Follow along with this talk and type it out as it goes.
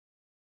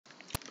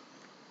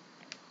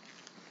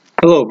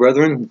Hello,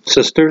 brethren,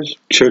 sisters,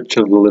 Church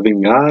of the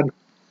Living God.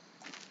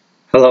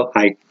 Hello,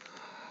 hi.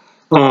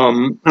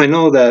 I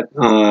know that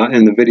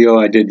in the video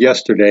I did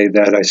yesterday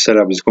that I said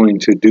I was going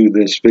to do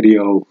this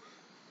video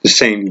the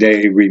same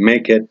day,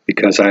 remake it,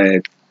 because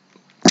I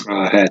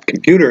had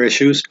computer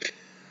issues,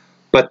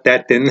 but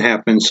that didn't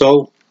happen,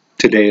 so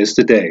today is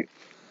the day.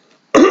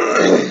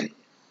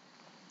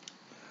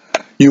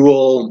 You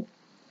will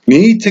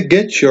need to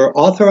get your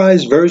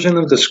authorized version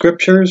of the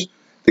scriptures,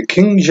 the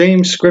King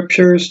James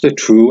scriptures, the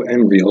true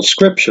and real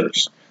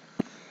scriptures.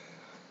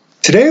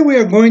 Today we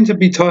are going to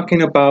be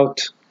talking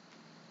about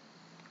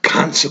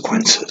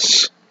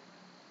consequences,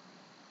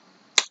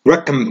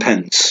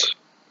 recompense,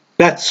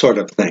 that sort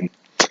of thing.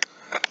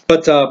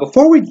 But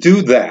before we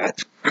do that,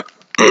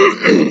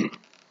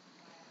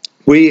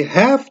 we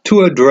have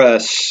to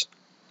address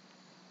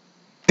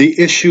the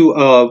issue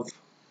of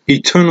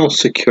eternal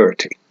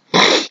security.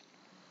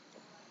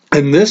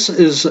 And this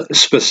is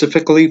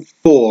specifically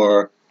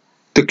for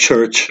the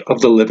Church of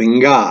the Living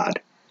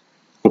God.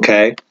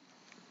 Okay?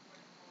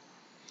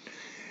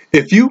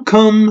 If you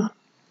come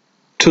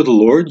to the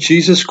Lord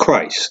Jesus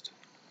Christ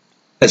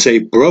as a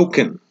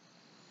broken,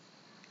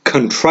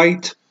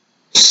 contrite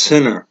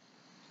sinner,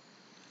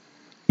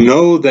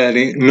 knowing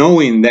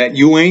that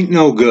you ain't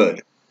no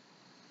good,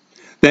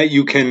 that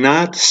you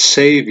cannot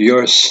save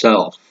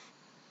yourself,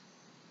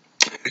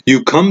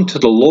 you come to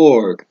the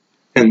Lord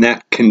in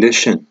that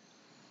condition,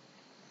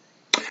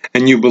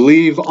 and you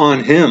believe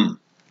on Him,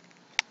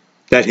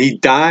 that He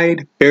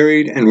died,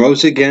 buried, and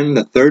rose again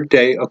the third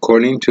day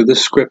according to the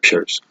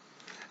Scriptures,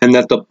 and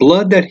that the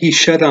blood that He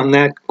shed on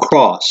that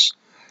cross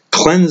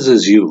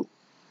cleanses you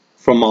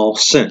from all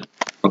sin.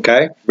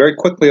 Okay? Very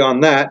quickly on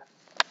that,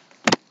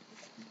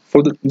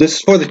 this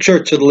is for the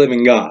Church of the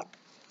Living God.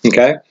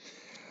 Okay?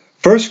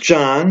 1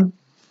 John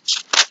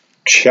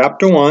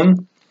chapter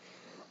 1.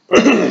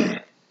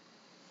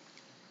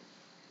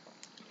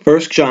 1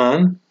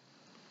 John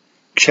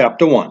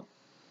chapter 1.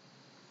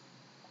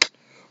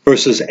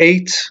 Verses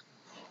 8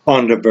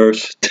 on to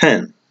verse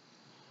 10.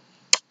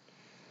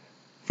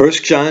 1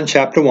 John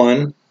chapter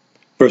 1,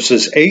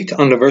 verses 8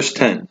 on to verse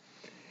 10.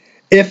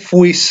 If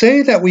we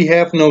say that we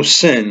have no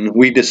sin,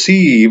 we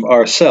deceive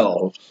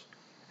ourselves,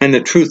 and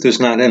the truth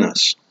is not in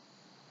us.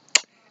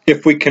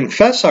 If we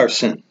confess our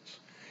sins,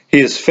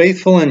 He is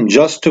faithful and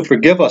just to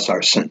forgive us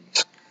our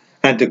sins,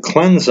 and to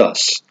cleanse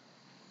us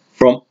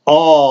from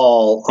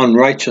all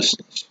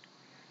unrighteousness.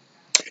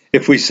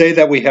 If we say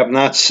that we have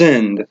not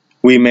sinned,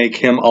 we make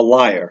Him a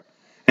liar,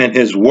 and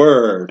His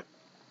word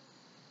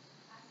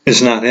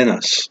is not in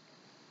us.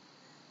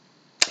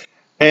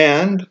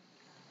 And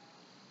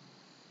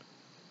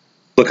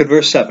look at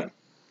verse 7.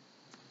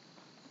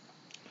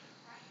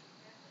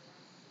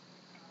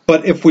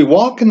 But if we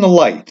walk in the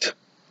light,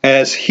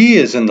 as He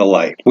is in the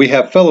light, we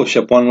have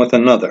fellowship one with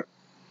another.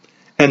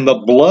 And the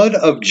blood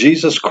of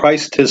Jesus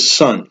Christ His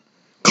Son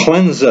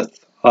cleanseth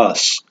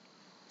us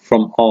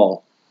from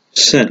all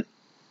sin.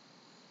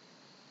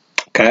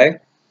 Okay?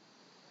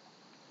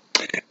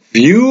 If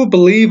you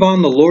believe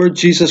on the Lord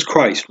Jesus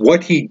Christ,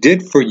 what He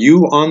did for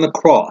you on the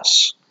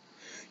cross,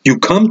 you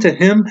come to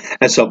Him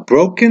as a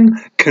broken,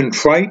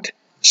 contrite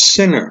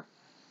sinner,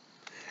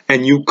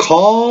 and you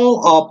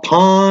call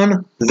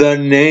upon the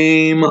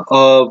name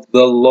of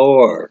the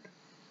Lord.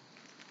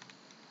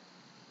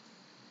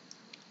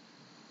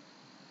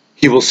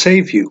 He will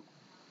save you.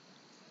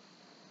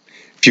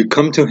 If you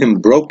come to Him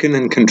broken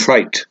and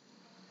contrite,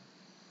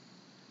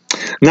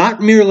 not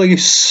merely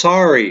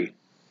sorry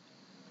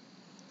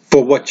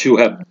for what you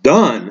have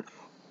done,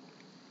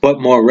 but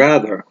more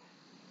rather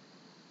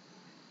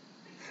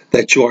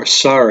that you are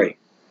sorry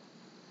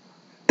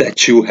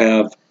that you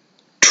have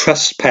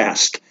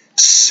trespassed,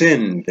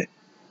 sinned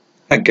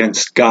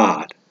against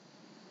God.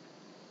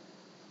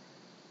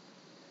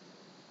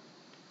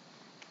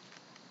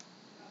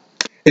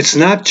 It's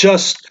not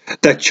just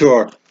that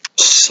you're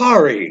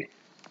sorry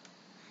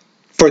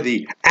for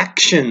the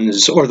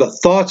actions or the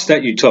thoughts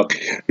that you took.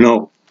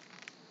 No.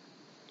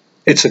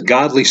 It's a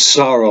godly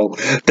sorrow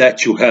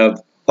that you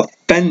have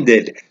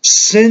offended,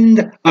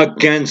 sinned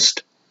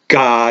against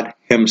God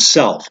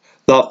Himself,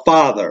 the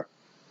Father,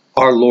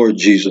 our Lord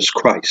Jesus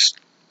Christ.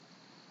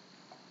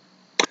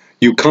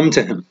 You come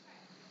to Him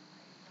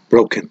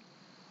broken.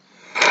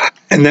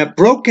 And that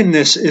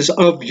brokenness is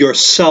of your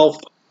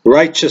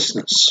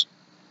self-righteousness,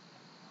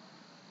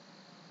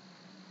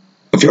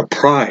 of your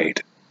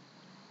pride.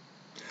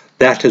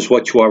 That is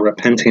what you are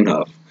repenting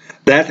of.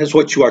 That is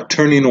what you are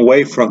turning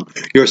away from,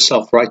 your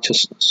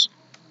self-righteousness.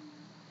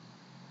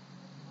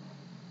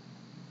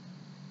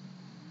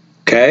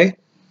 Okay?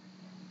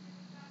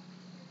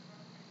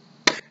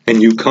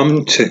 And you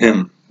come to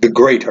Him, the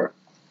greater.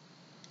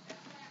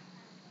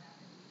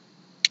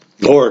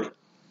 Lord,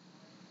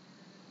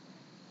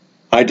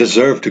 I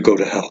deserve to go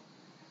to hell.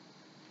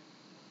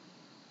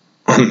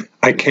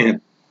 I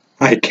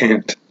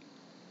can't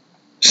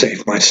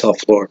save myself,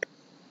 Lord.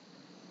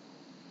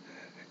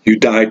 You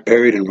died,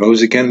 buried, and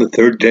rose again the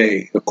third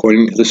day,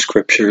 according to the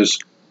Scriptures,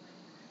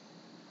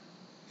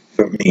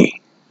 for me.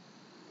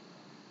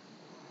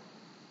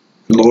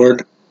 Lord,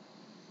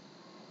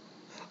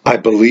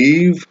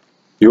 believe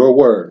your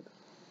word,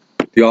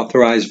 the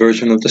authorized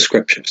version of the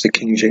scriptures, the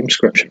King James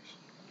scriptures,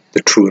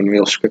 the true and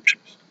real scriptures.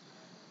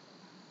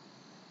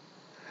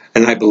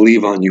 And I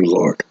believe on you,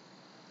 Lord.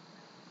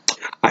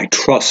 I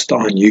trust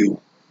on you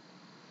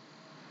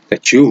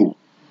that you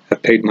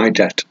have paid my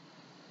debt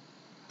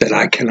that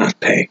I cannot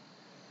pay.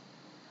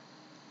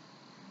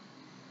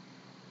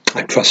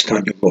 I trust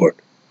on you, Lord.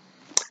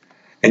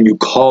 And you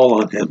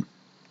call on him.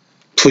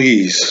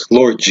 Please,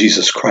 Lord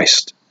Jesus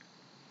Christ,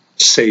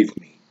 save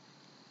me.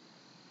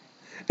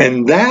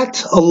 And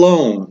that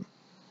alone,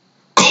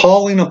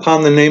 calling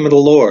upon the name of the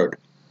Lord,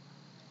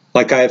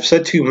 like I have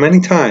said to you many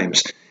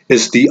times,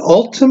 is the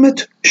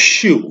ultimate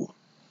shoe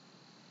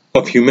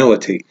of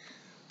humility.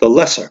 The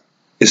lesser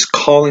is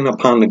calling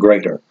upon the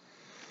greater.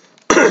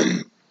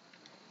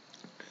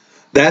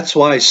 That's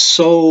why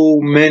so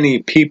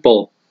many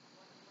people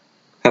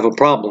have a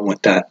problem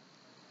with that.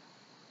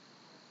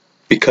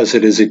 Because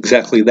it is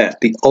exactly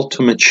that, the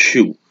ultimate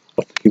shoe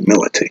of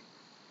humility.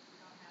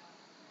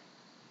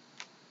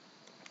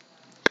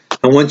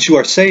 And once you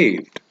are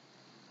saved,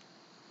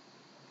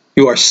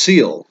 you are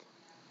sealed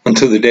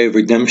unto the day of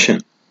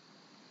redemption.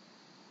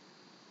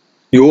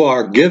 You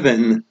are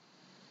given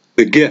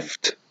the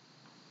gift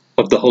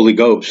of the Holy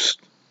Ghost.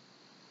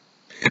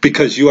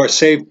 Because you are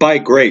saved by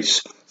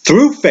grace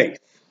through faith,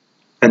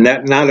 and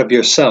that not of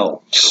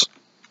yourselves.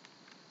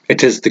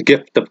 It is the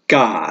gift of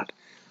God,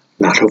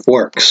 not of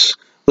works,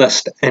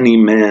 lest any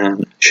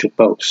man should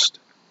boast.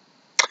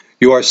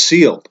 You are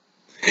sealed.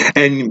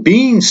 And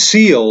being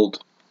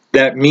sealed,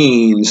 that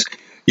means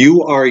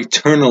you are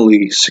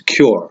eternally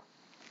secure.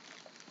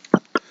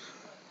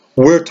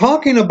 We're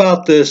talking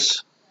about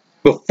this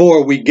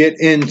before we get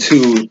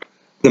into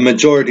the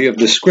majority of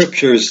the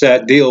scriptures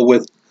that deal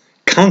with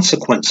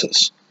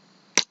consequences,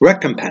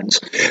 recompense,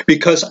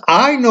 because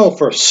I know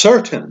for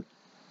certain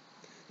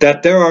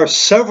that there are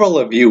several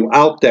of you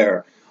out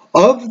there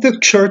of the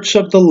Church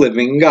of the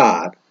Living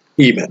God,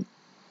 even,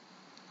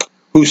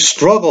 who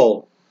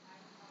struggle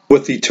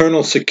with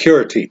eternal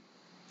security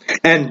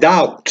and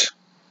doubt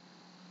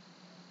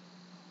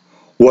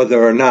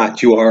whether or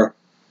not you are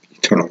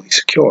eternally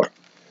secure.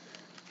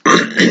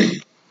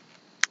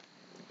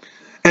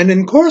 And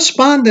in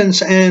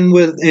correspondence and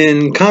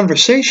in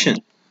conversation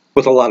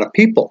with a lot of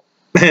people,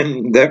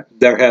 and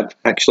there have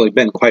actually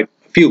been quite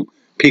a few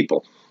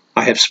people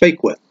I have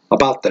spake with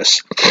about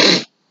this,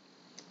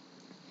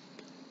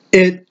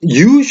 it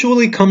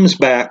usually comes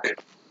back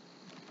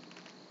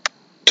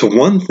to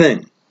one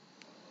thing.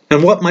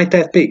 And what might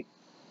that be?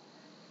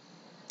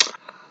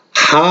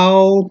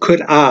 How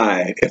could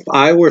I, if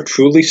I were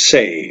truly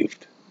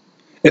saved,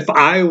 if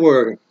I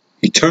were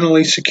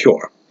eternally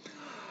secure,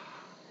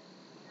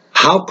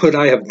 how could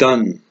I have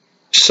done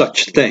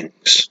such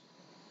things?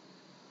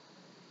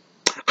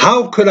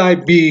 How could I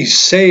be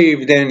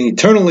saved and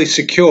eternally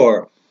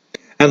secure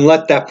and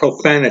let that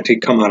profanity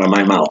come out of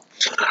my mouth?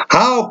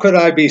 How could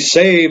I be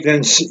saved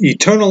and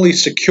eternally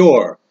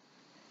secure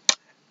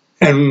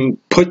and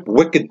put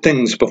wicked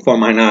things before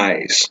mine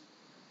eyes?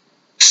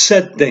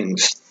 Said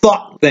things,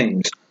 thought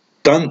things,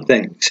 done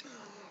things,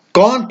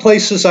 gone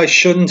places I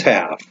shouldn't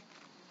have.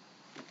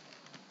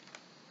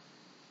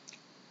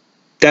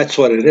 That's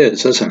what it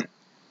is, isn't it?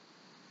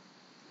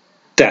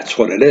 That's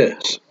what it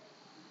is.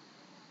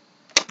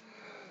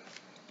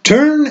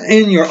 Turn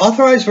in your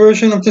authorized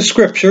version of the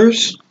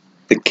scriptures,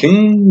 the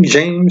King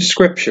James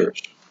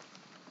scriptures,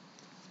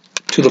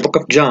 to the book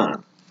of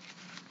John.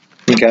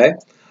 Okay?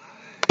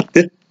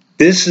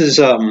 This is,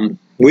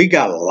 we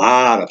got a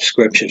lot of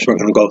scriptures we're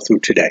going to go through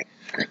today.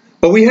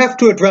 But we have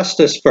to address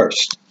this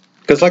first.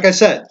 Because like I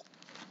said,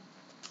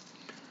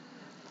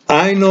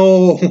 I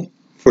know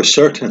for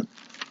certain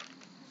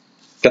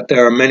that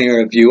there are many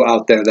of you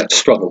out there that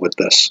struggle with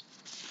this.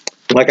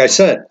 Like I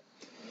said,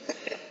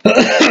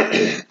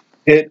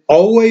 it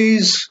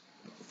always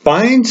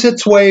finds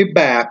its way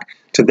back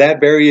to that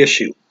very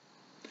issue.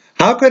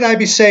 How could I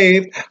be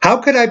saved? How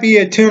could I be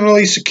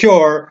eternally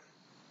secure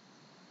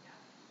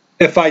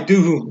if I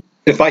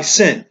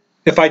sin,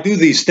 if I do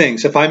these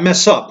things, if I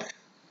mess up,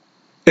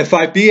 if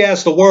I be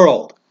as the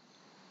world?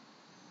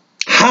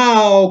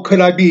 How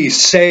could I be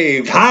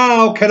saved?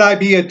 How could I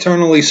be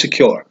eternally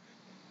secure?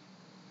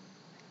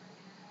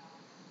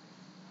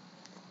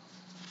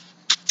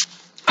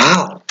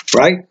 How,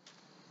 right?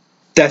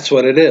 That's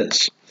what it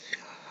is.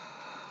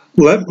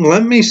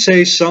 Let me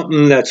say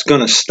something that's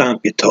going to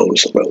stomp your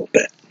toes a little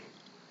bit,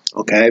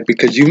 okay?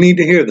 Because you need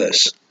to hear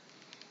this.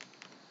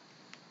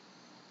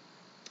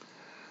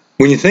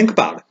 When you think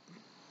about it,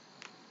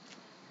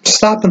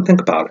 stop and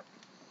think about it.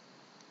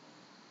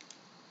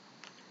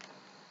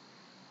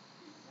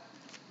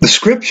 The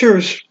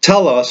scriptures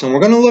tell us, and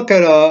we're going to look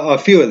at a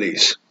few of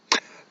these.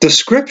 The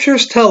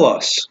scriptures tell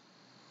us,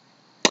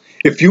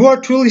 if you are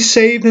truly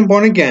saved and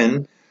born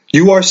again,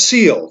 you are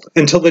sealed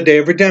until the day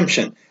of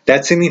redemption.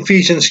 That's in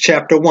Ephesians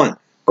chapter 1.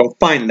 Go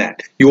find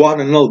that. You ought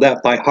to know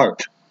that by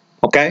heart.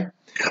 Okay?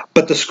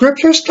 But the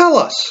scriptures tell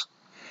us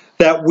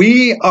that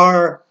we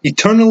are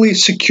eternally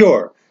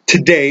secure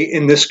today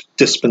in this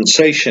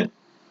dispensation.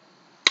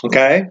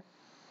 Okay?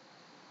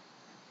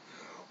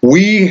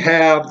 We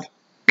have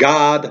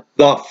God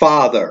the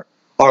Father,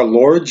 our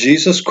Lord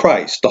Jesus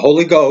Christ, the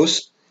Holy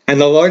Ghost, and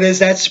the Lord is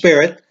that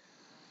Spirit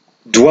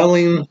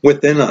dwelling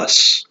within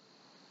us.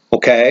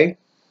 Okay?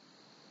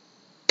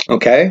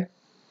 Okay?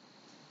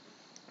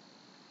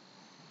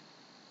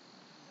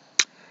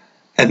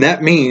 And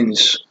that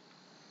means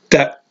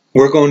that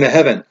we're going to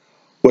heaven,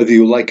 whether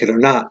you like it or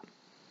not.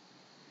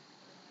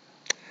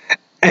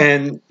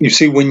 And you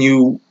see, when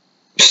you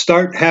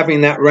start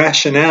having that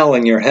rationale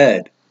in your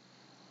head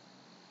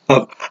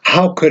of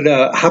how could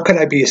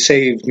I be a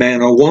saved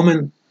man or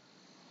woman?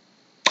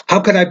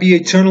 How could I be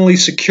eternally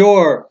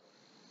secure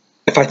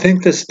if I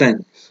think these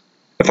things?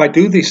 If I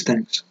do these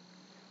things?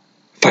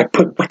 If I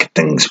put wicked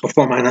things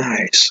before mine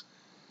eyes?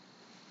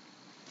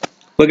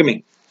 Look at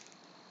me.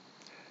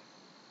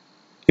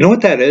 You know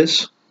what that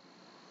is?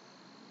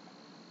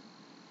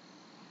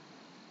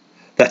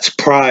 That's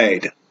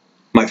pride,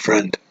 my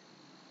friend.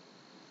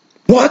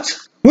 What?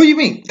 What do you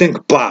mean? Think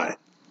about it.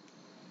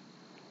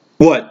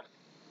 What?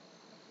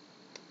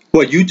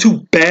 What, you too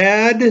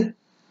bad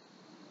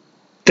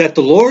that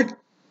the Lord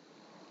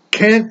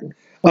can't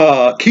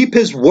keep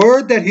his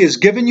word that he has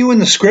given you in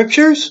the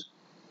scriptures?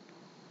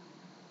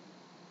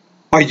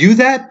 Are you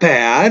that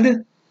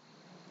bad?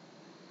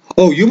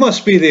 Oh, you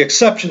must be the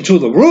exception to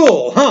the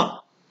rule, huh?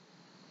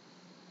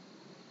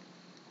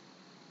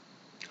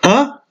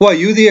 Huh? Well,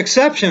 you the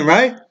exception,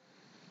 right?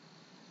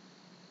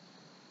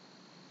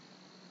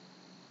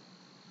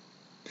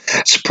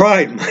 That's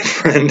pride, my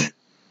friend.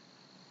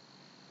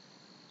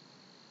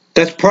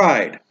 That's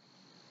pride.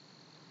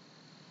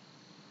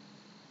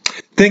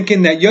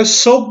 Thinking that you're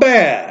so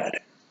bad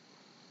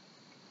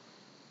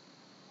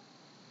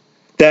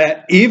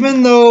that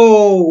even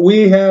though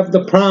we have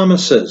the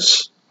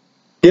promises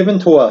given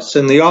to us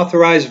in the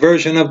authorized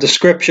version of the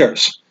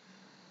scriptures,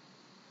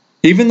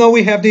 even though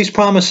we have these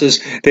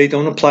promises, they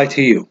don't apply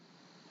to you.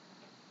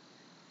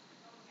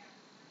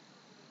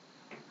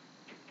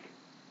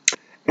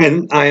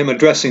 And I am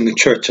addressing the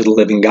Church of the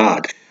Living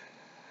God.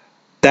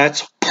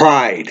 That's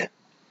pride.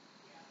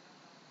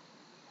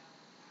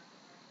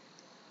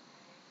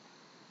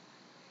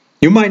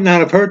 You might not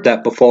have heard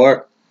that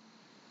before,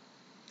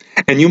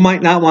 and you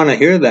might not want to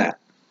hear that.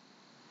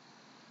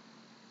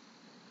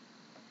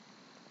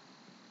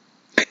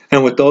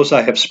 And with those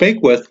I have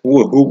spake with,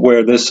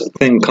 where this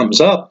thing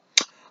comes up,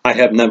 I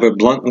have never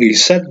bluntly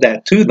said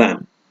that to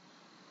them,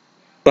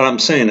 but I'm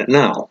saying it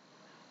now.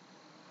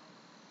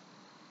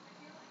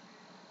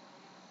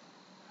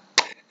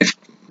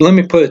 Let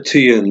me put it to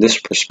you in this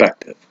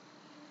perspective.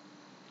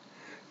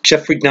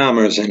 Jeffrey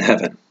Dahmer is in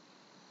heaven.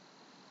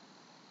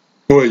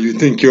 Well, you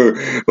think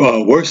you're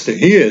worse than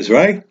he is,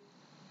 right?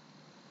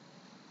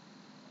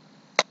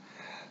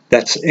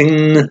 That's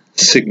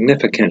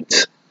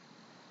insignificant.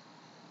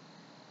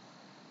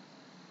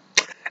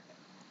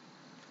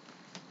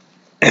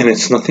 And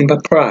it's nothing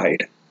but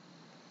pride.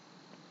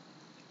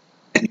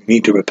 And you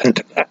need to repent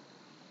of that.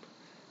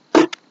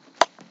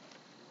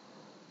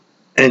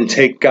 And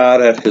take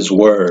God at his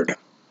word.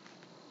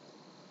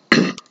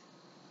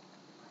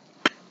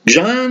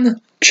 John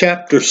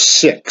chapter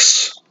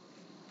 6.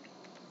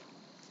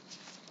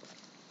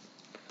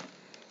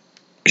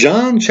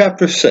 John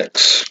chapter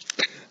 6.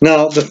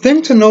 Now, the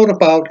thing to note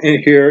about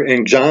here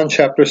in John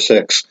chapter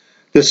 6,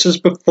 this is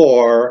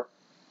before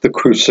the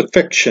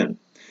crucifixion.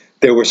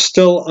 They were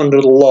still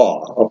under the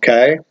law,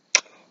 okay?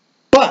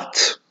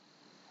 But,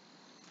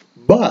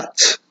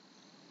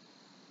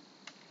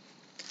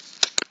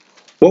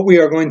 what we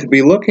are going to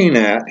be looking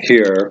at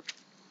here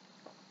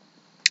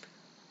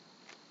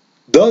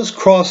does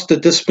cross the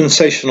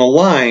dispensational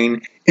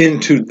line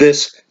into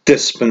this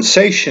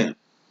dispensation,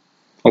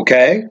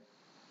 okay?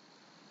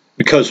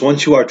 Because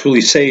once you are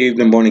truly saved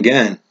and born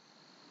again,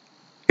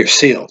 you're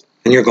sealed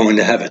and you're going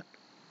to heaven,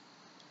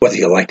 whether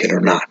you like it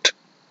or not.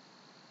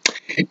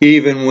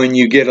 Even when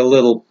you get a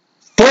little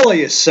full of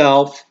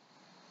yourself,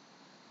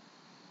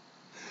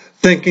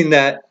 thinking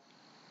that,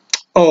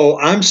 oh,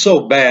 I'm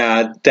so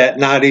bad that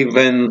not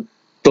even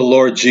the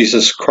Lord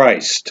Jesus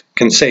Christ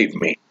can save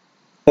me,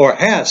 or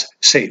has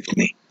saved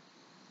me,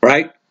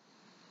 right?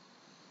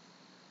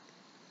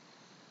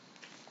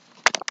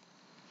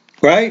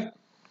 Right?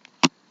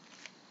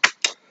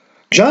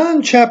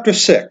 John chapter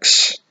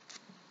 6,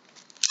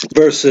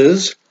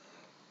 verses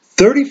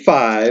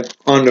 35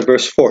 on to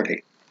verse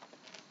 40.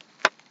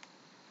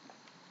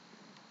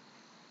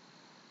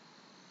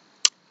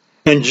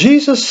 And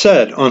Jesus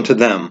said unto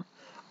them,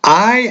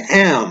 I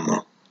am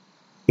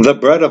the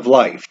bread of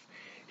life.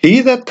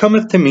 He that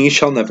cometh to me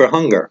shall never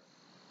hunger,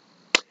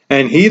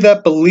 and he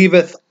that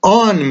believeth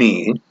on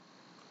me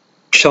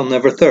shall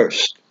never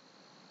thirst.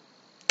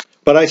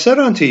 But I said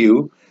unto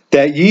you,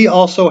 that ye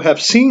also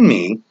have seen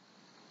me,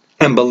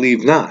 and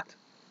believe not.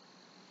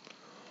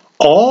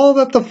 All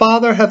that the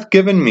Father hath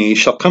given me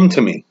shall come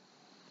to me,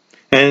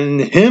 and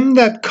him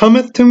that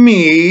cometh to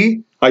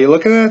me, are you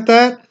looking at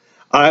that?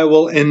 I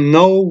will in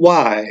no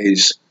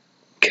wise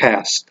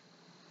cast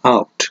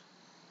out.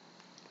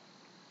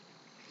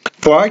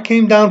 For I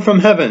came down from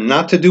heaven,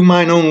 not to do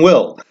mine own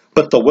will,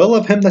 but the will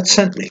of him that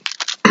sent me.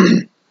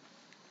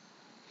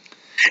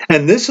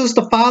 And this is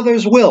the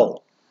Father's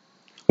will,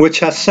 which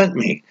hath sent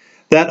me,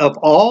 that of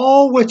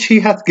all which he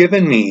hath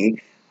given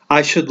me,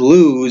 I should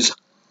lose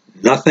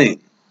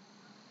nothing,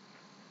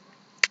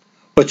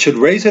 but should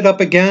raise it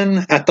up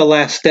again at the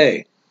last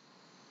day.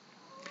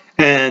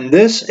 And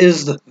this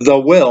is the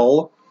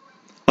will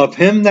of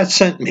him that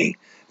sent me,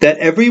 that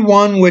every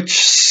one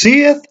which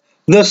seeth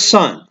the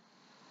Son,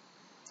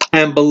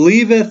 and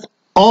believeth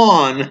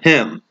on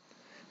him,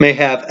 may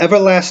have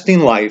everlasting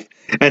life,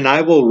 and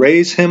I will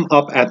raise him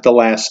up at the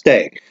last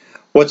day.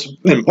 What's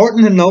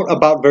important to note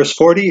about verse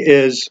 40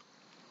 is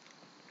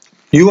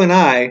you and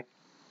I,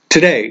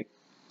 today,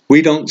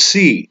 we don't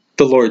see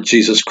the Lord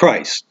Jesus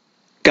Christ,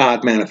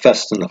 God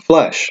manifest in the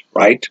flesh,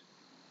 right?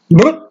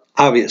 But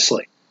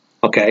obviously,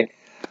 okay?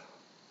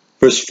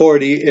 Verse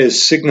 40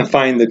 is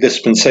signifying the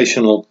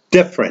dispensational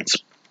difference.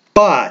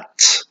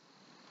 But,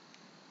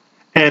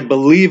 and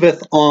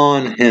believeth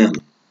on him.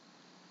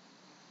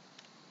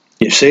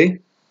 You see?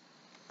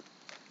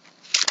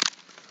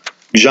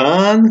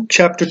 John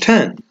chapter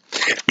 10.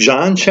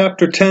 John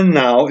chapter 10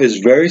 now is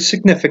very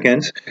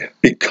significant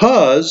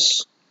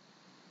because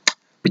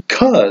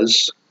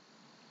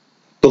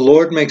the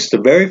Lord makes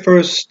the very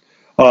first,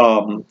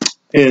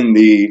 in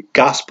the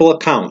gospel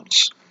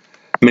accounts,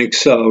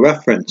 makes a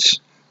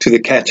reference to the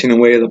catching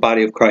away of the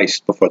body of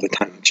Christ before the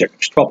time of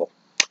Jacob's trouble.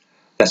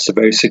 That's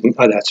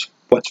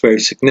what's very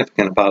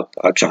significant about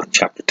John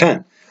chapter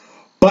 10.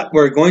 But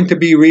we're going to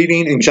be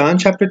reading in John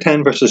chapter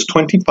 10, verses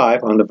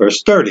 25 on to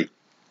verse 30.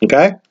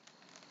 Okay?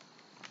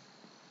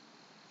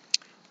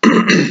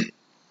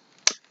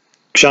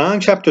 John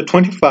chapter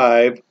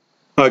 25,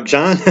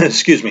 John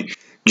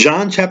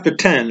chapter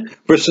 10,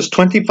 verses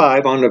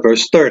 25 on to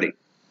verse 30.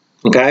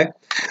 Okay?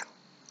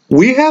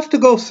 We have to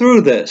go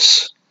through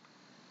this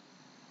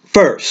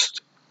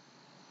first.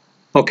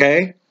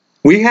 Okay?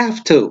 We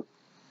have to.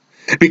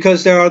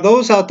 Because there are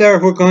those out there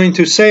who are going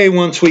to say,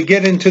 once we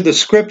get into the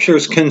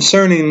scriptures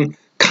concerning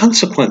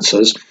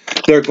consequences,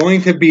 they're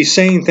going to be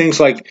saying things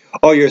like,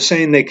 oh, you're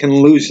saying they can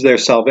lose their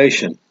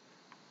salvation.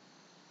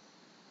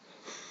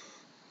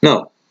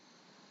 No.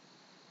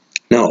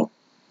 No.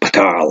 But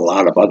there are a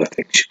lot of other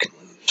things you can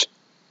lose.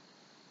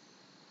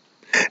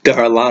 There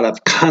are a lot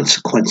of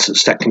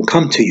consequences that can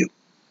come to you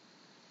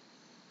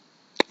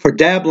for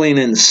dabbling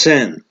in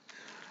sin.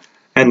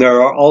 And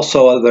there are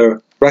also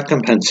other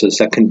recompenses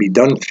that can be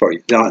done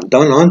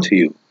unto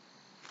you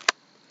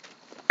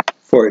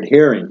for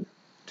adhering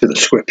to the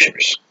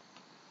scriptures.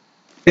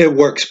 It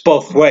works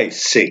both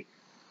ways, see.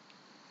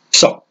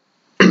 So,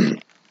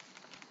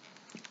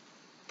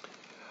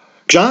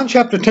 John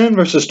chapter 10,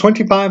 verses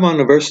 25 on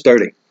to verse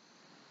 30.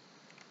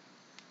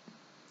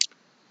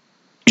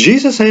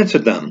 Jesus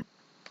answered them.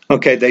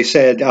 Okay, they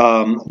said,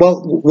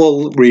 well,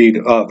 we'll read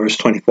verse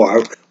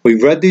 24.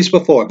 We've read these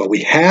before, but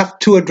we have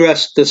to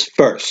address this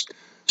first.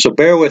 So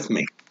bear with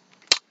me.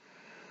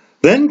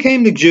 Then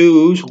came the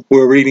Jews,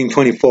 we're reading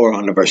 24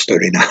 on to verse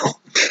 30 now.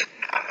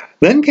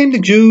 Then came the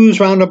Jews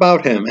round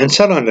about him, and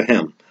said unto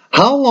him,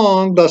 How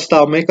long dost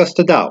thou make us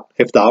to doubt?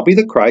 If thou be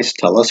the Christ,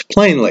 tell us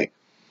plainly.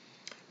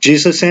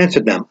 Jesus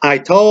answered them, I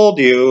told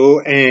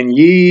you, and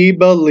ye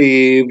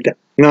believed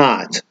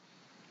not.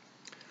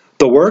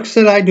 The works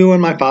that I do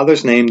in my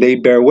Father's name, they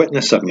bear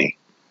witness of me.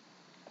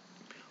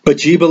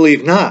 But ye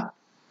believe not,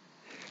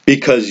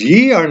 because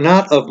ye are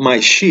not of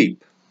my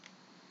sheep.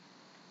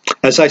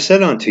 As I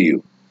said unto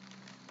you,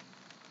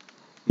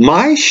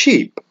 my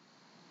sheep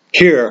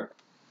hear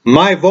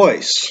my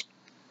voice,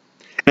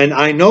 and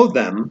I know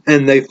them,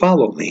 and they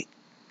follow me.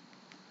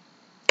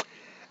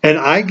 And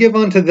I give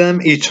unto them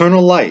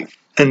eternal life,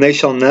 and they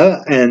shall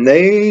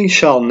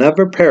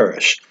never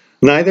perish,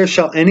 neither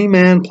shall any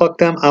man pluck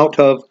them out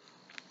of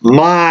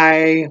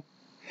my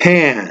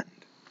hand.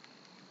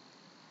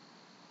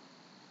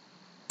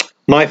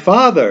 My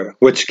Father,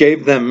 which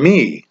gave them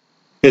me,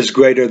 is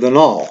greater than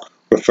all,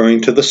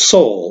 referring to the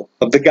soul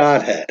of the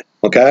Godhead,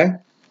 okay?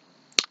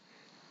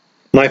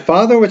 My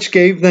Father, which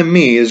gave them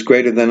me, is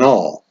greater than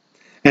all,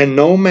 and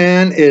no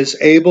man is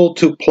able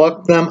to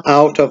pluck them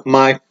out of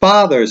my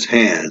Father's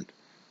hand.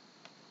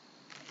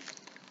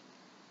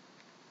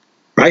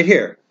 Right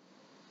here.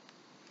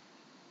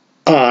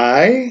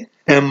 I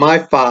and my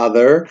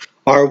Father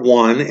are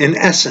one in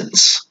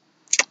essence.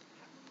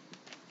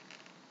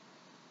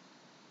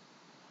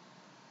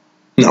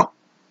 No.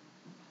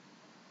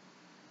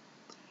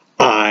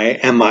 I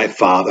and my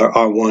Father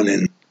are one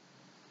in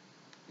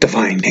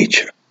divine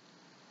nature.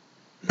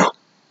 No.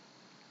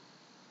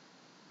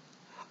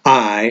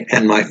 I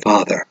and my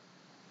Father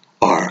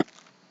are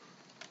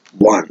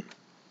one.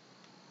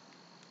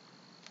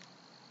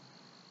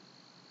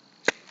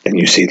 Then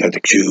you see that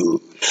the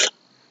Jews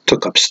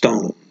took up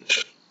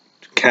stones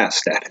to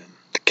cast at him,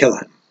 to kill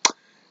him,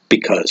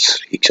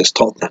 because he just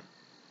told them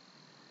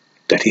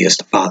that he is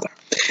the Father.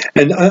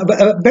 And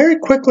very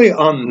quickly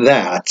on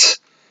that,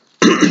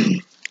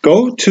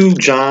 go to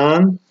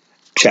John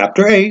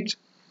chapter 8,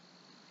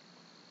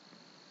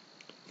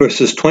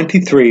 verses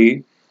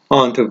 23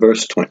 on to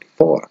verse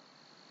 24.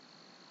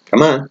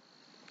 Come on.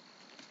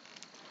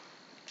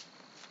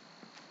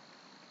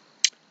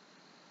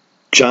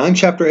 John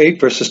chapter 8,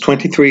 verses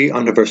 23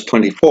 unto verse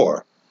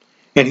 24.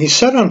 And he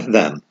said unto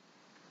them,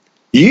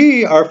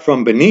 Ye are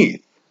from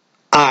beneath,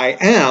 I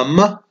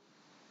am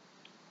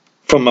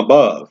from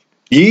above.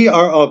 Ye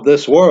are of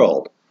this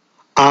world,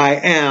 I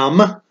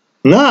am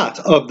not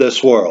of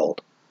this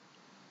world.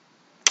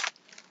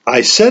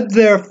 I said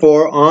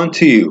therefore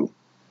unto you,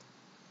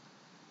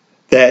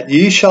 that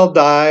ye shall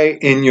die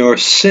in your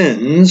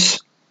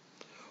sins,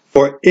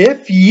 for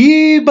if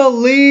ye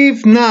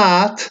believe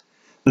not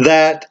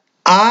that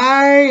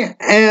I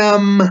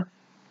am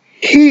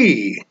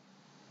he,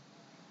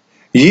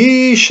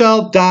 ye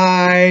shall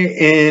die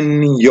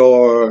in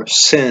your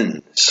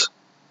sins.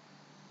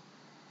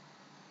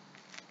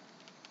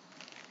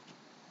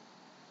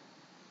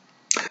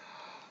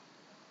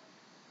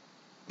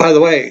 By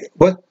the way,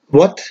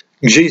 what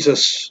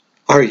Jesus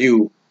are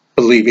you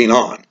believing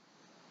on?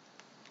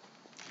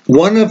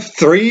 One of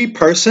three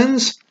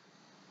persons?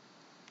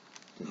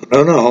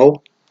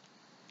 No.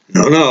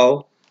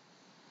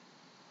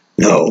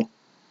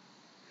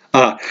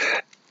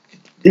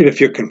 If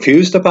you're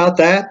confused about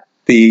that,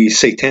 the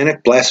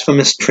satanic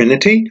blasphemous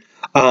trinity,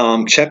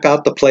 check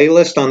out the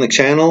playlist on the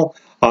channel,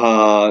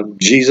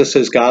 Jesus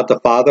is God the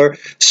Father,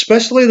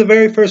 especially the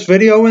very first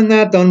video in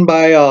that done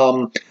by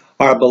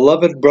our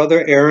beloved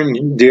brother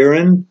Aaron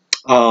Deeren,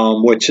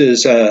 which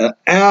is an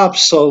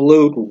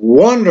absolute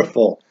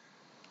wonderful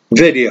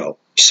video,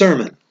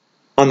 sermon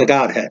on the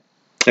Godhead.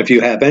 If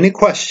you have any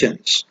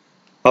questions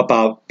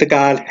about the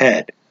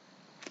Godhead,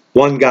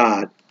 one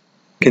God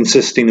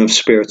consisting of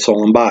spirit,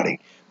 soul, and body.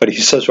 But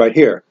he says right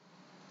here,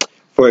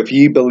 for if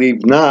ye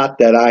believe not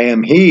that I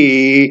am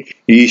he,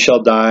 ye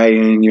shall die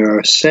in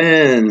your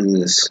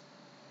sins.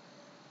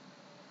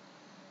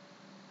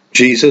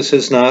 Jesus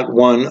is not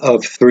one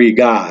of three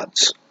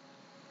gods,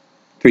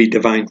 three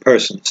divine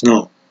persons.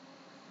 No,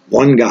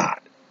 one God,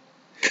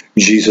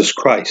 Jesus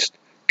Christ,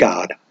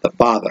 God the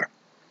Father.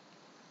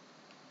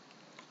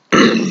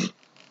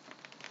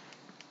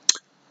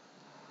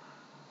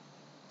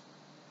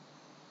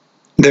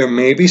 There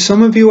may be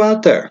some of you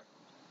out there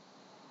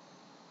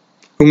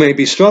who may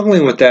be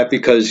struggling with that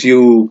because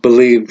you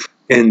believe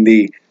in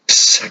the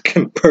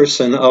second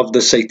person of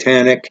the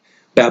satanic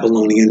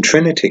Babylonian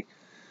Trinity,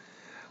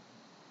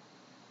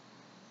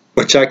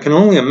 which I can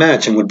only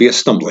imagine would be a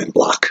stumbling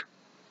block.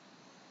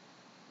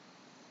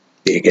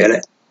 Do you get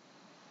it?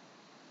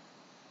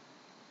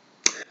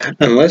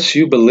 Unless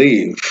you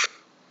believe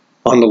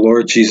on the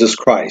Lord Jesus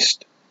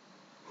Christ,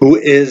 who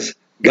is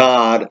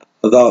God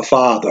the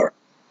Father,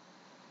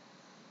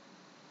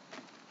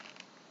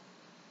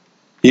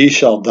 ye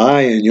shall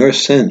die in your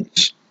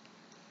sins.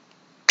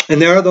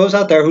 And there are those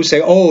out there who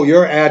say, oh,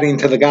 you're adding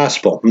to the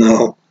gospel.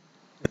 No,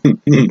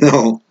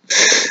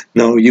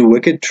 no, you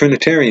wicked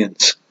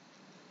Trinitarians.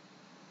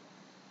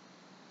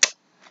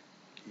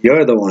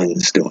 You're the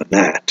ones doing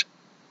that.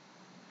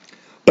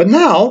 But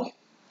now,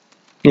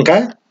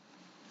 okay,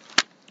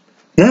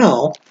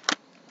 now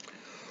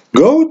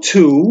go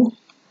to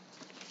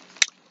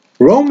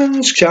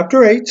Romans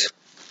chapter 8,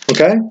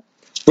 okay?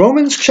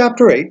 Romans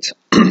chapter 8.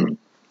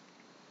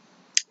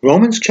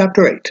 Romans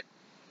chapter 8.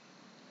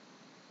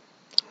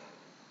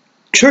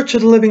 Church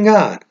of the living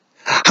God.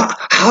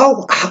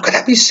 How could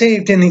I be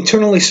saved and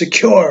eternally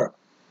secure?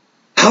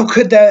 How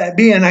could that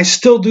be? And I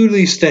still do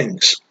these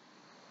things.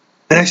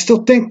 And I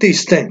still think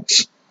these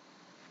things.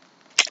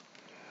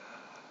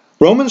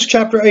 Romans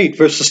chapter 8,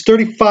 verses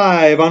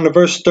 35 on to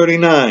verse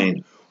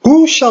 39.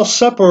 Who shall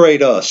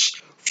separate us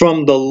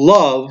from the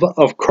love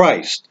of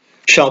Christ?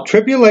 Shall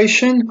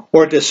tribulation,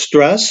 or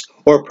distress,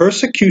 or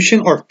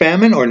persecution, or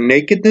famine, or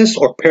nakedness,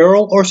 or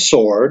peril, or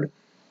sword?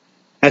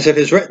 As it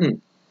is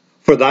written,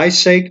 for thy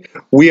sake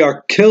we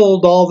are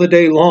killed all the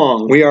day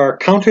long. We are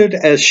accounted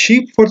as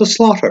sheep for the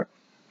slaughter.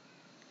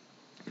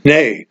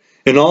 Nay,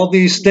 in all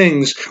these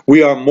things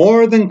we are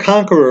more than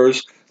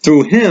conquerors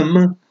through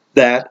him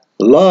that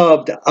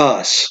loved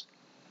us.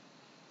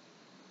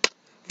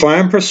 For I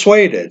am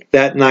persuaded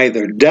that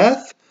neither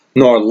death,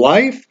 nor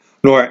life,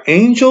 nor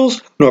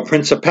angels, nor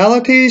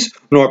principalities,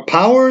 nor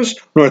powers,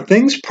 nor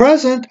things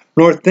present,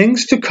 nor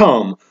things to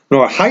come,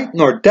 nor height,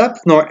 nor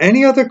depth, nor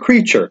any other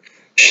creature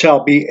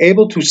shall be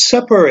able to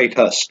separate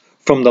us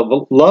from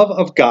the love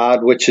of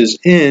God which is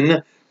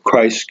in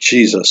Christ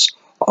Jesus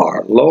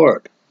our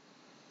Lord.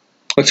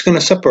 What's going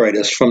to separate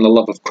us from the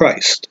love of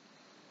Christ?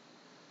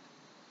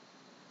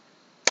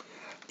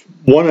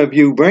 One of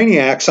you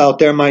brainiacs out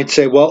there might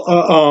say,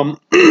 well,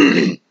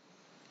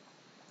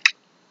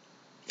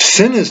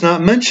 sin is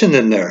not mentioned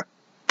in there.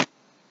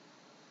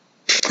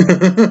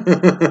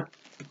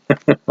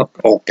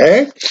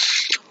 Okay.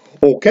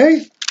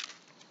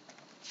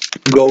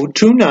 Go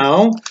to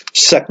now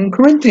 2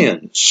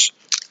 Corinthians.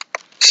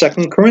 2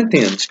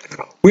 Corinthians.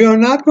 We are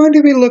not going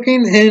to be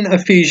looking in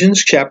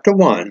Ephesians chapter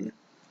 1,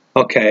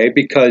 okay,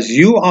 because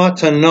you ought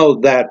to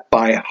know that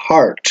by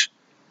heart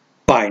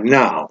by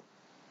now,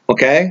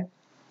 okay?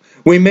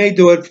 We may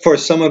do it for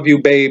some of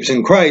you babes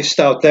in Christ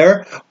out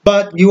there,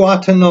 but you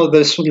ought to know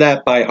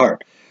that by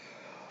heart.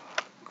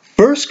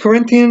 1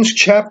 Corinthians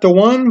chapter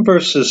 1,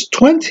 verses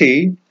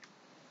 20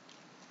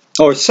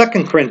 or 2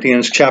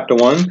 Corinthians chapter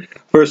 1,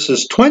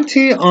 verses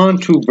 20 on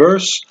to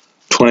verse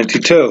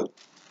 22.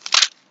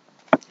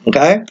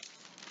 Okay?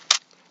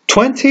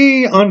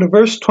 20 on to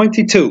verse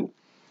 22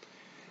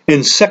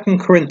 in 2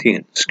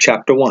 Corinthians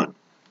chapter 1.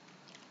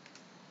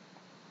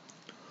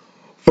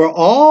 For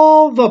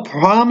all the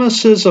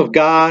promises of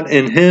God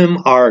in him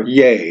are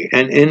yea,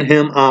 and in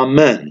him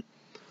amen,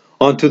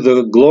 unto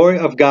the glory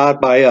of God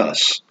by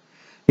us.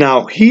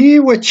 Now he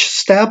which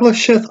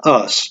establisheth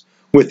us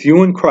with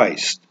you in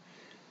Christ,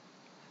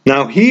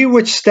 now he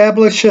which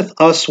establisheth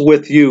us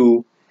with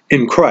you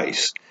in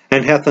Christ,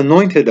 and hath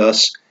anointed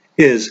us,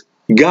 is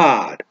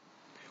God,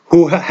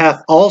 who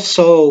hath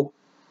also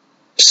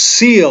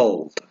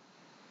sealed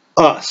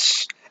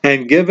us,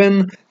 and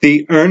given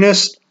the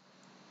earnest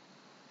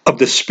of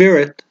the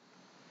Spirit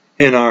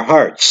in our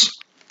hearts.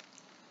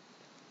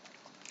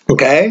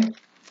 Okay?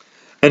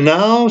 And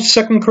now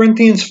 2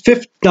 Corinthians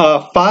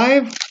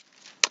 5,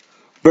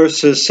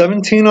 verses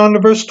 17 on to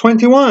verse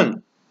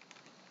 21.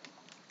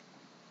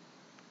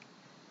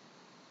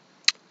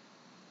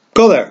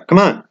 Go there, come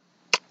on.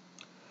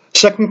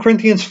 2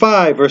 Corinthians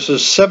 5,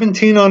 verses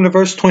 17 on to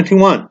verse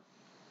 21.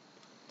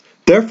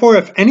 Therefore,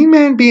 if any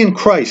man be in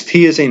Christ,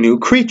 he is a new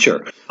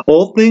creature.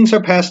 Old things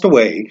are passed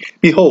away.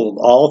 Behold,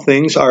 all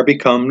things are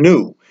become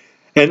new.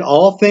 And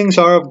all things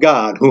are of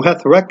God, who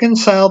hath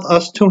reconciled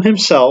us to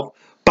himself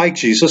by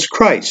Jesus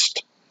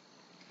Christ,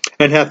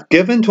 and hath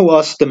given to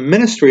us the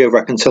ministry of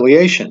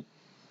reconciliation.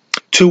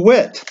 To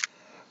wit,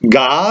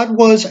 God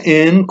was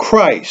in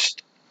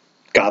Christ,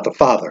 God the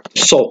Father,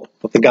 the soul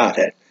of the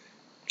Godhead.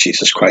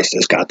 Jesus Christ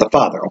is God the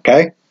Father,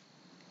 okay?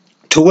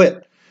 To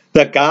wit,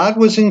 that God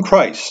was in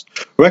Christ,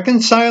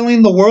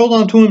 reconciling the world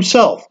unto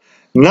himself,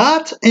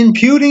 not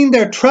imputing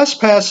their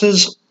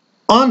trespasses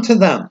unto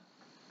them,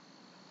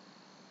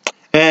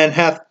 and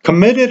hath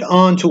committed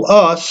unto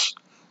us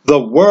the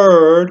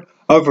word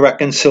of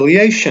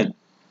reconciliation.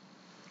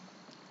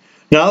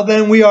 Now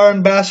then we are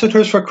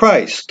ambassadors for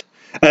Christ,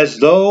 as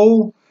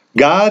though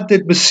God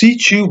did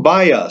beseech you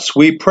by us.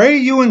 We pray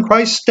you in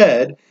Christ's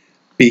stead,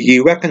 be ye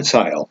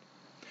reconciled.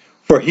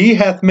 For he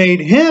hath made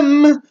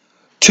him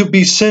to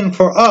be sin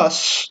for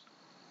us,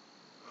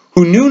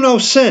 who knew no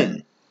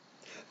sin,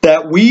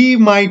 that we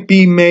might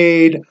be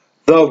made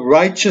the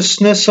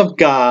righteousness of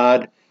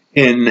God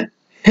in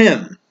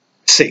him.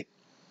 See,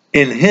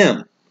 in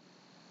him.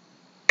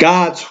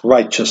 God's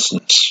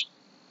righteousness.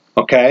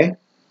 Okay?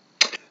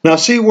 Now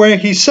see where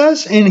he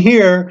says in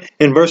here,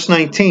 in verse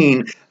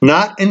 19,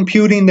 not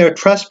imputing their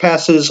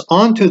trespasses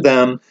onto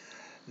them,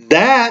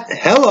 that,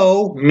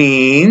 hello,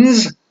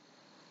 means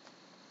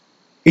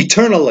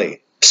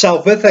eternally,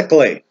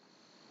 salvifically.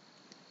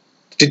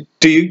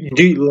 Do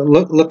you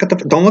look at the,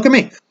 don't look at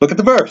me, look at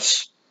the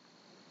verse.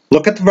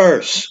 Look at the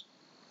verse.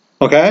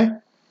 Okay?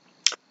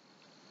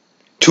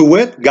 To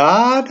wit,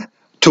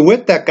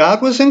 that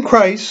God was in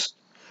Christ,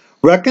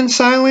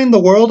 reconciling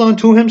the world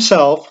unto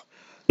himself,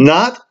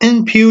 not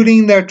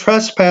imputing their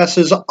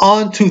trespasses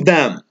unto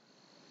them,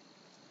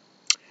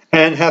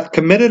 and hath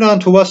committed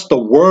unto us the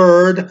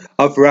word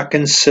of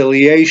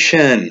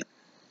reconciliation.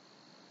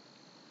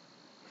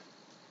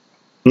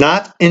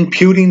 Not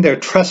imputing their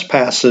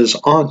trespasses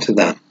onto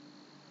them.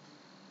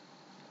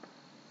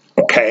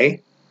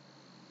 Okay?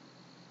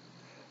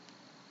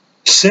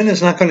 Sin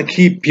is not going to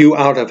keep you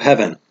out of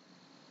heaven.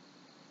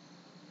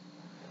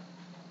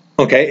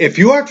 Okay? If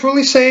you are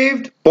truly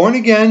saved, born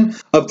again,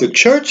 of the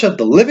church of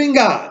the living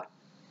God,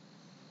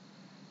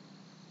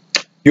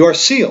 you are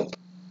sealed.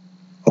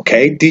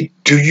 Okay?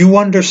 Do you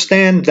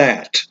understand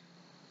that?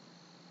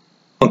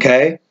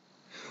 Okay?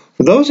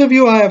 For those of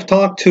you I have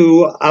talked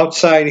to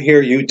outside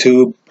here,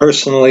 YouTube,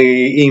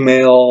 personally,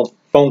 email,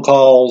 phone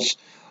calls,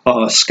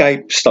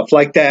 Skype, stuff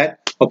like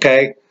that,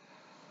 okay?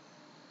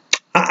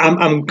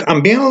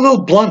 I'm being a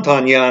little blunt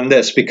on you on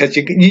this, because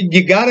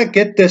you got to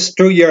get this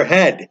through your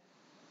head.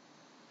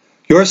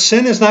 Your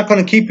sin is not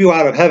going to keep you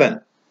out of heaven.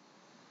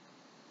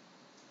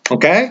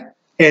 Okay?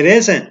 It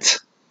isn't.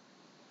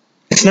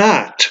 It's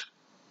not.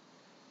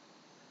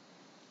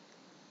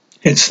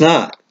 It's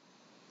not.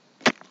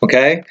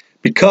 Okay?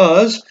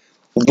 Because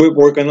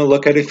we're going to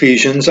look at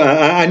Ephesians.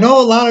 I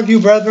know a lot of you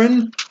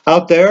brethren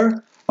out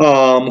there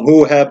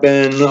who have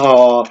been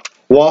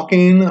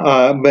walking,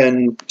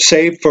 been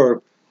saved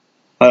for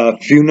a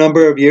few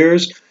number of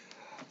years.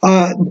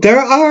 There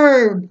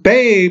are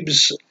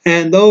babes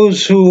and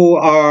those who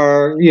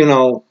are,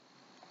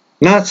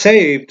 not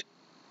saved,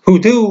 who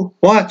do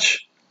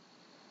watch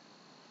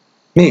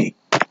me.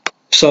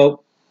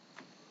 So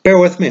bear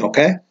with me,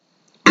 okay?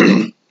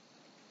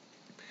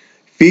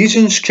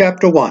 Ephesians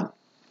chapter 1.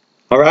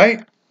 All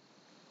right?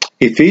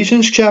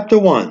 Ephesians chapter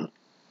 1,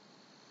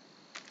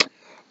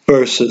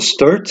 verses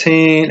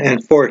 13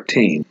 and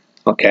 14.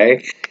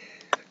 Okay?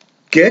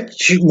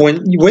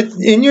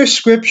 In your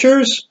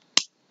scriptures,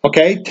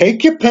 okay,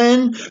 take your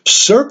pen,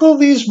 circle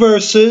these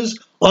verses,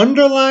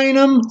 underline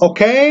them,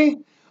 okay?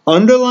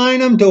 Underline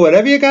them, do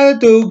whatever you got to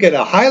do, get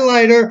a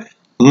highlighter,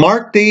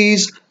 mark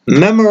these,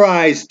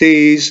 memorize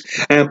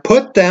these, and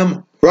put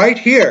them right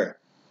here.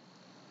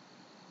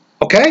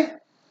 Okay?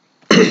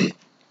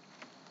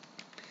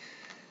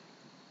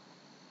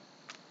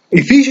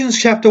 Ephesians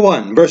chapter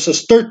 1,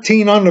 verses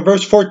 13 on to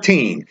verse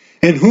 14.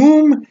 In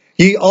whom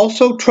ye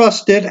also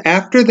trusted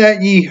after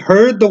that ye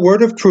heard the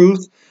word of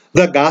truth,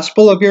 the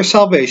gospel of your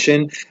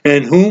salvation,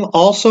 in whom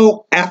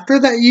also after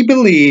that ye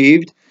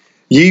believed,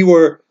 ye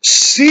were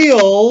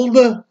sealed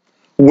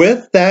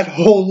with that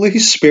Holy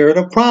Spirit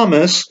of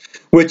promise,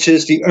 which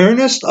is the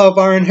earnest of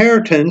our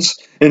inheritance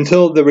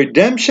until the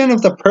redemption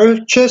of the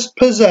purchased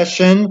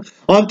possession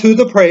unto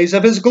the praise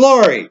of his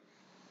glory.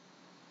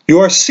 You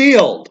are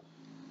sealed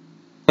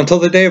until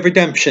the day of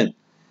redemption.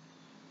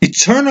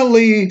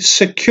 Eternally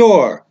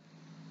secure.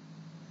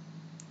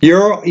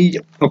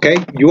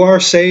 You are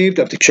saved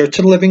of the Church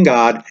of the Living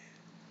God.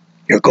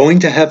 You're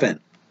going to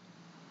heaven.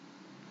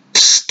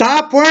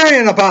 Stop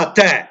worrying about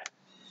that.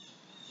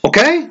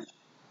 Okay?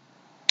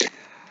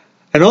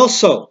 And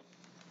also,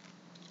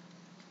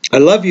 I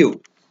love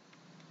you.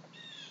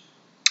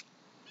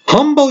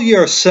 Humble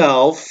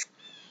yourself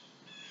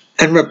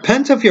and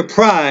repent of your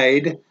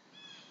pride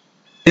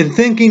in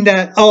thinking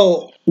that,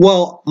 oh,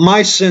 well,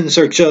 my sins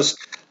are just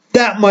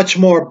that much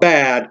more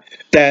bad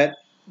that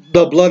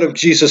the blood of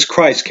Jesus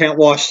Christ can't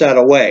wash that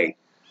away.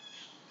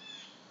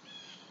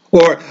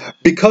 Or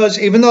because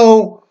even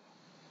though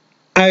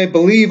I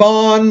believe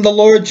on the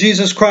Lord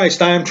Jesus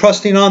Christ, I am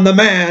trusting on the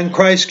man,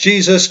 Christ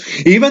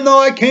Jesus, even though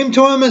I came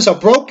to him as a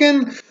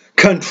broken,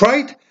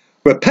 contrite,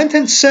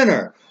 repentant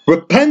sinner,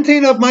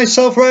 repenting of my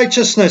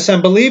self-righteousness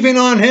and believing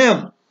on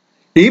him,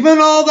 even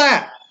all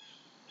that,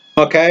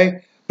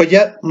 okay? But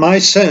yet my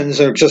sins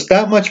are just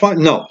that much more.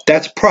 No,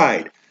 that's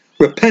pride.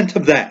 Repent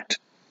of that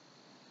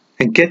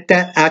and get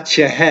that out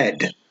your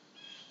head,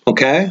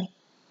 okay?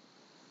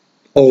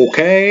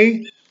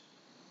 Okay?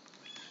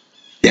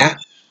 Yeah.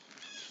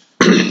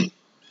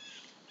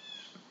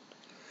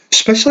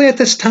 Especially at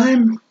this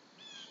time.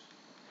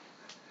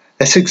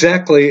 That's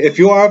exactly, if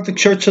you are of the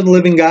Church of the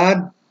Living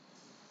God,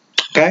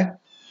 okay?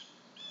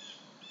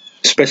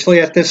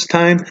 Especially at this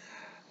time,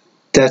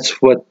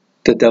 that's what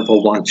the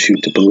devil wants you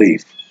to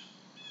believe.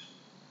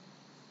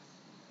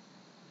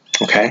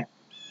 Okay?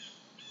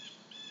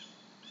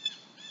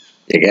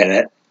 You get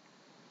it?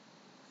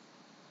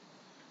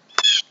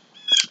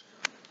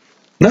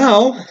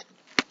 Now,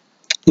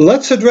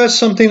 let's address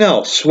something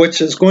else,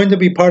 which is going to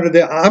be part of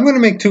I'm going to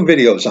make 2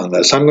 videos on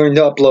this. I'm going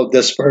to upload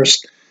this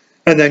first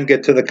and then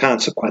get to the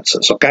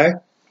consequences, okay?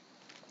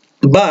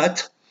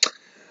 But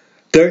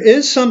there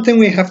is something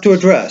we have to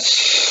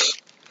address.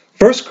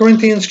 1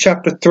 Corinthians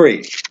chapter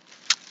 3.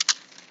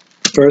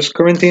 1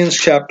 Corinthians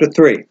chapter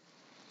 3.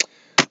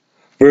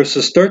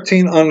 Verses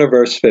 13 on to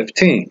verse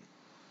 15.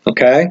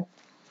 Okay?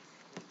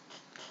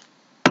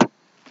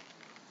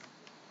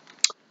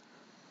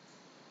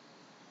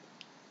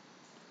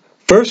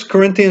 First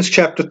Corinthians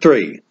chapter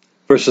 3,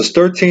 verses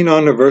 13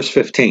 on to verse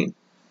 15.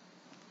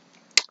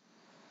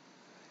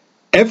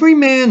 Every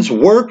man's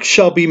work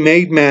shall be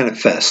made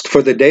manifest,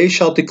 for the day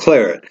shall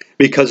declare it,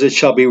 because it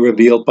shall be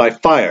revealed by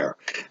fire.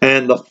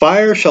 And the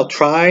fire shall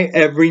try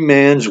every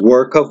man's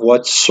work of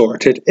what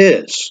sort it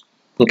is.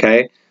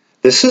 Okay?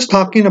 This is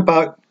talking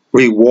about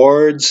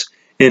rewards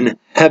in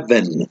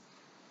heaven.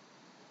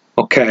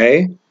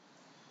 Okay?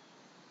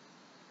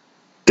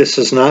 This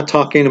is not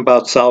talking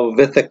about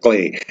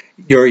salvifically,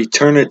 your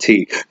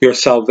eternity, your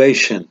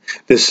salvation.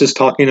 This is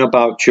talking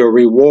about your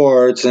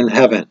rewards in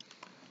heaven.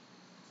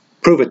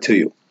 Prove it to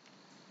you.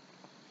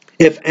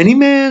 If any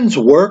man's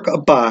work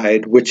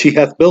abide, which he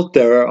hath built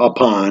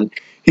thereupon,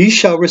 he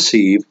shall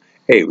receive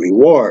a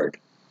reward.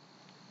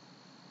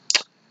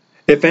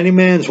 If any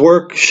man's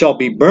work shall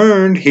be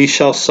burned, he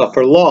shall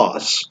suffer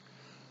loss.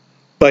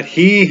 But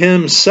he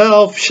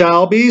himself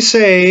shall be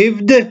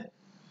saved,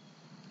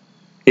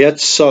 yet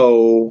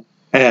so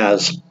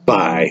as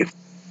by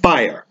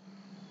fire.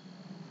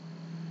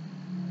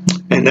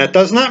 And that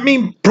does not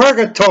mean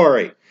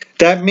purgatory.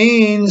 That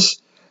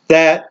means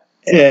that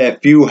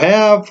if you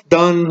have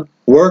done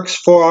works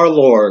for our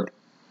Lord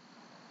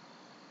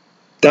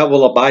that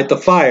will abide the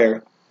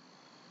fire,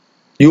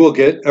 you will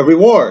get a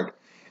reward.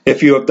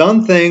 If you have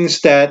done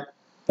things that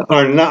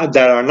are not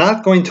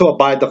going to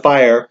abide the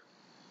fire,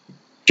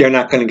 you're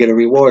not going to get a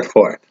reward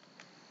for it.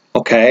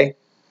 Okay?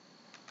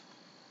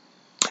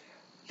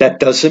 That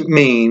doesn't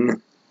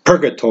mean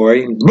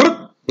purgatory,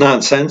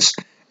 nonsense,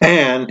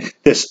 and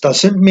this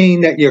doesn't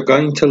mean that you're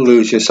going to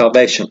lose your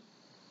salvation.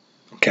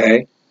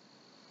 Okay?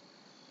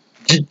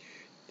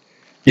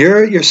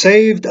 You're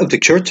saved of the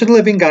Church of the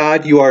Living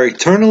God. You are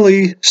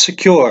eternally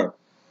secure.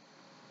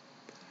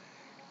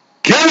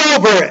 Get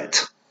over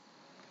it!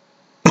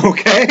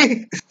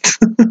 Okay?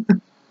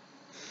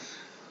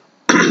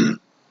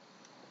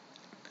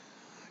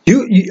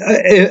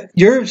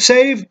 You're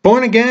saved,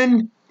 born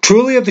again,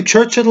 truly of the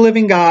Church of the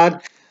Living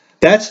God.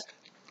 That's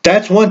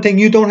one thing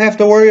you don't have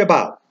to worry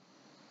about.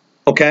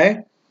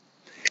 Okay?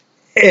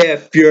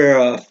 If you're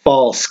a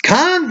false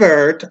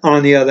convert,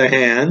 on the other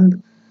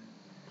hand,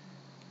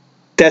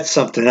 that's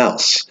something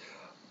else.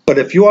 But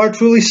if you are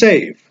truly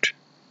saved,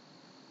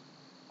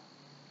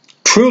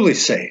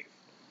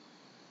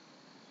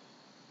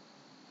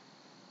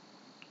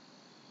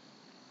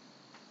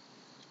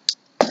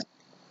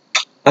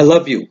 I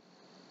love you.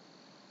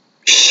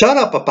 Shut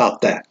up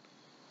about that.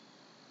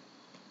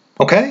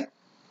 Okay?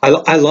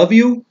 I love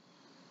you.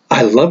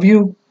 I love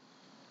you,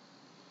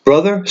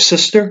 brother,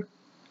 sister,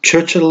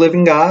 Church of the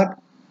Living God.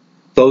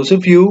 Those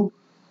of you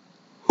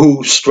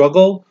who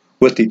struggle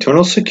with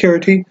eternal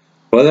security,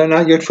 whether or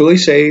not you're truly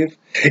saved,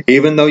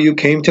 even though you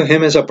came to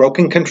him as a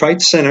broken,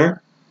 contrite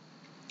sinner,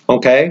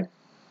 okay,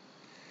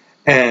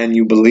 and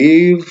you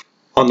believe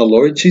on the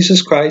Lord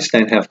Jesus Christ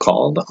and have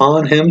called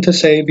on him to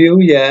save you,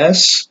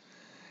 yes,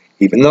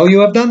 even though you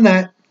have done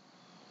that,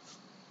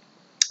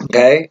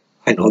 okay,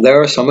 I know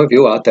there are some of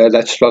you out there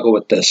that struggle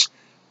with this.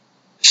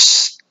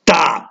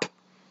 Stop.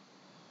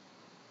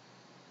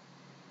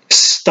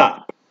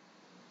 Stop.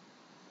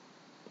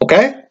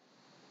 Okay?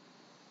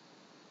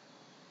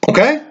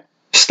 Okay?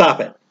 Stop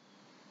it.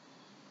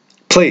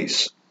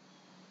 Please.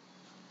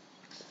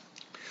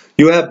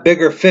 You have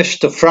bigger fish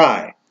to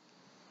fry.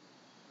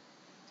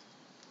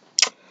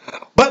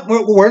 But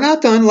we're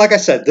not done. Like I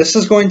said, this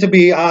is going to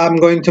be, I'm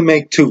going to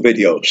make 2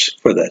 videos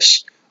for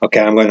this. Okay,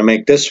 I'm going to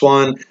make this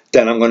one,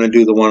 then I'm going to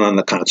do the one on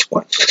the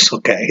consequences.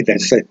 Okay,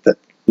 that's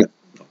no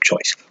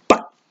choice.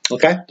 But,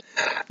 okay,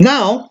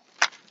 now,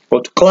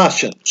 go to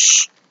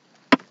Colossians.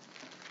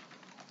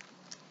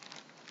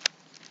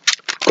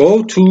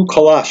 Go to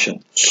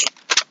Colossians.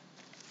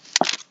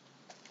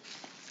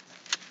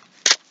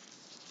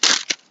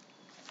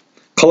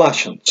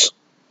 Colossians.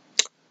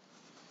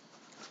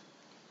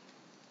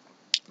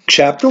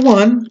 Chapter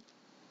 1.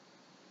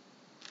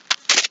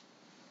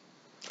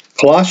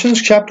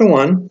 Colossians chapter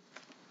 1.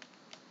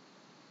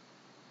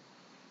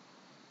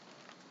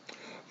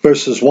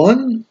 Verses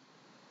 1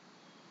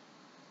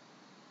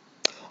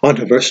 on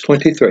to verse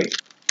 23.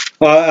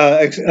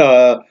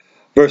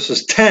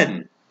 Verses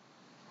 10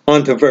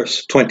 on to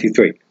verse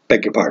 23.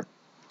 Beg your pardon.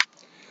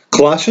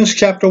 Colossians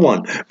chapter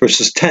 1,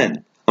 verses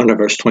 10 on to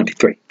verse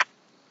 23.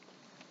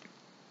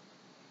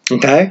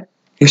 Okay?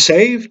 You're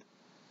saved,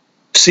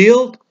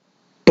 sealed,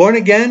 born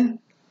again,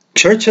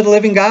 Church of the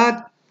Living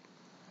God.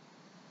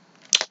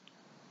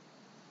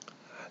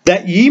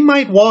 That ye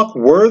might walk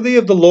worthy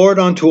of the Lord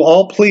unto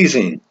all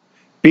pleasing,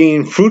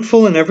 being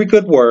fruitful in every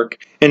good work,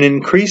 and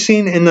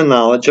increasing in the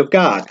knowledge of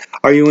God.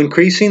 Are you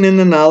increasing in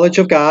the knowledge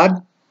of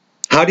God?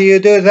 How do you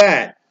do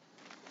that?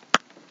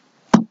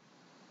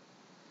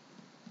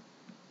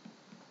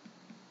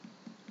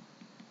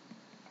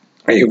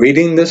 Are you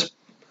reading this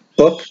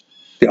book,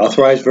 the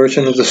authorized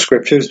version of the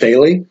scriptures,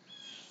 daily?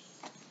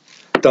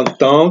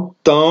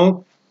 Don't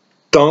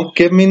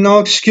give me no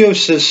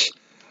excuses.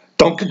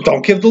 Don't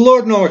give the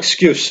Lord no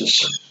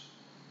excuses.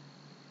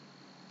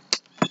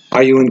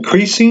 Are you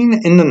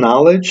increasing in the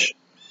knowledge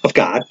of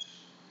God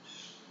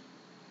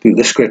through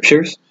the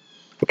scriptures?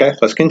 Okay,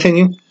 let's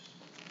continue.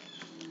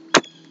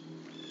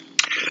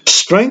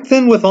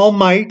 Strengthened with all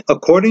might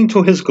according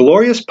to his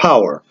glorious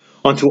power,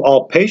 unto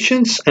all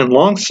patience and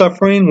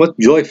long-suffering with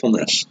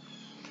joyfulness,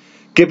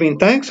 giving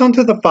thanks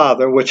unto the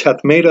Father, which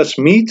hath made us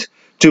meet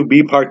to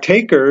be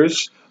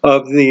partakers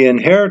of the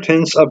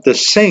inheritance of the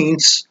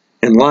saints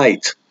in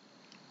light,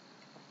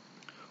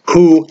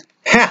 who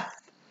hath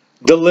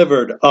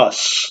delivered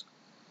us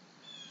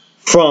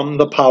from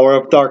the power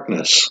of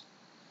darkness.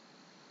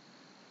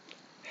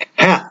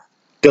 Hath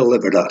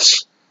delivered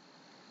us.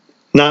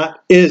 Not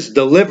is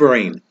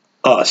delivering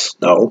us.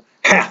 No,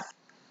 hath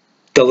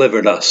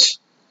delivered us.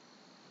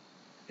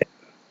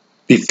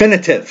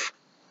 Definitive.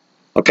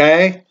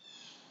 Okay?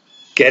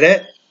 Get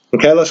it?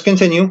 Okay, let's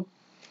continue.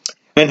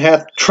 And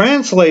hath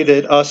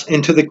translated us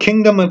into the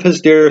kingdom of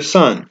his dear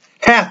Son.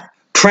 Hath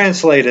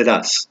translated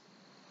us.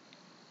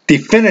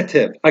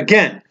 Definitive.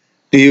 Again,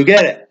 do you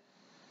get it?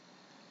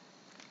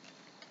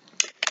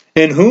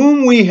 In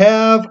whom we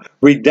have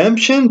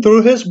redemption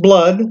through his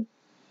blood,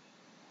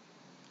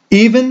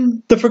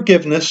 even the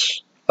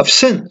forgiveness of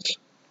sins.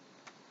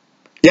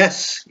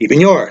 Yes, even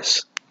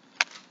yours.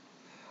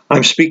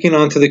 I'm speaking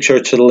on to the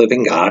Church of the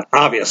Living God,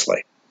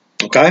 obviously.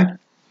 Okay?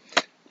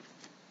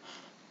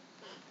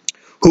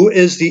 Who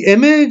is the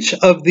image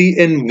of the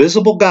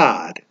invisible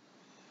God,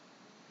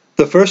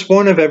 the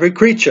firstborn of every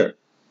creature.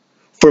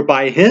 For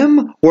by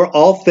him were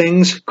all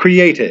things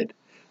created,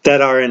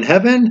 that are in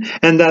heaven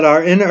and that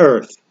are in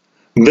earth,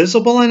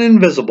 visible and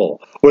invisible,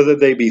 whether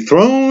they be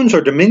thrones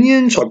or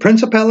dominions or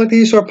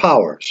principalities or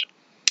powers.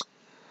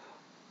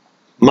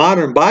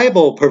 Modern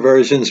Bible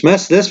perversions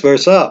mess this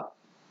verse up.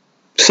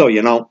 So,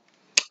 you know,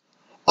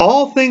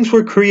 all things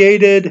were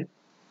created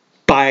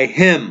by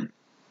him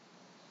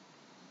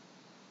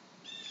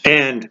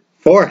and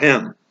for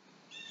him.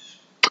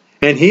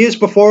 And he is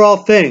before all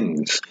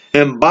things,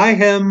 and by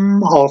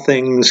him all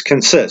things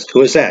consist.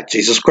 Who is that?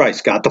 Jesus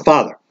Christ, God the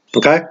Father.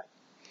 Okay?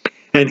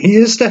 And he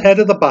is the head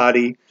of the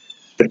body,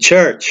 the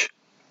church,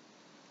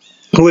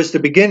 who is the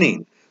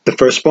beginning, the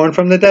firstborn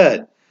from the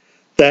dead,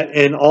 that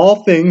in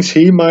all things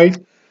he might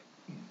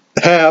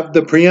have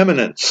the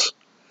preeminence.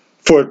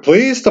 For it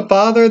pleased the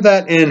Father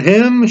that in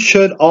him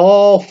should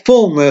all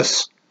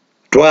fullness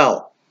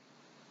dwell.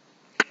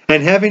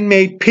 And having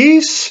made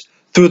peace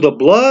through the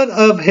blood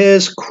of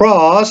his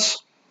cross,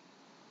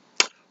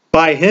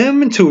 by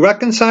him to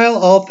reconcile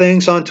all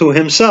things unto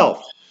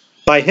himself.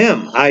 By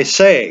him, I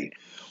say,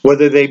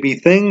 whether they be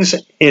things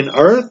in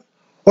earth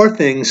or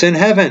things in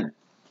heaven.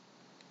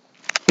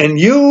 And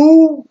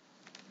you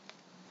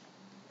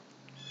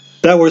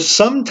that were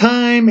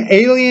sometime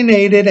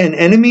alienated and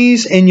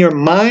enemies in your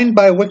mind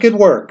by wicked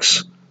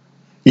works,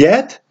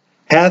 yet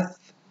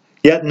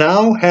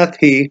now hath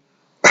he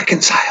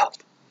reconciled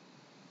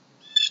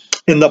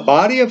in the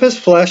body of his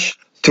flesh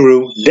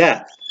through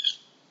death,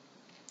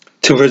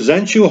 to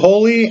present you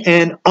holy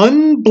and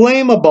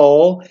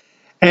unblameable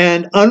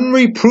and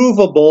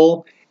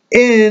unreprovable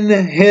in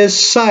his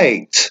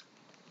sight.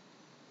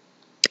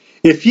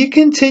 If ye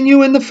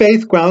continue in the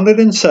faith grounded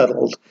and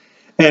settled,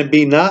 and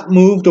be not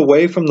moved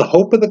away from the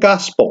hope of the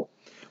gospel,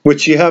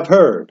 which ye have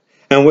heard,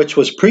 and which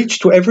was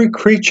preached to every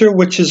creature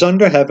which is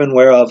under heaven,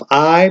 whereof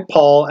I,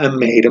 Paul, am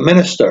made a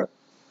minister.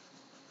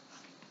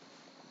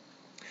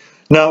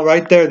 Now,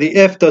 right there, the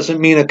if doesn't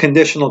mean a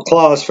conditional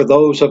clause for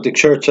those of the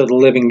church of the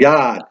living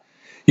God.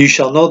 You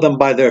shall know them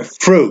by their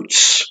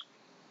fruits.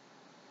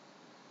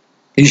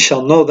 You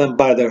shall know them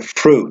by their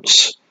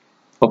fruits.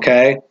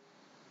 Okay?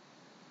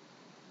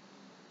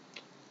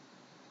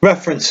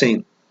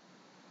 Referencing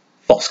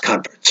false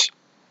converts.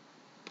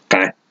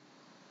 Okay?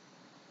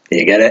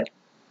 You get it?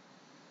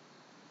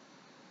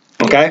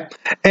 Okay?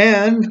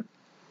 And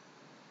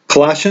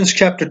Colossians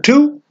chapter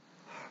 2,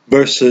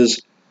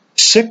 verses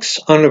 6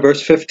 on to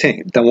verse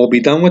 15. Then we'll be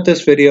done with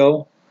this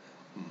video.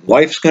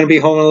 Wife's going to be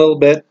home in a little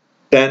bit.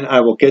 Then I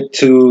will get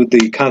to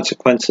the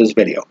consequences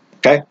video.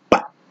 Okay?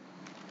 Bye.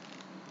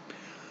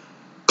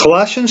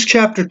 Colossians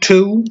chapter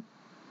 2,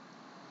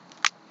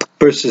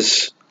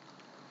 verses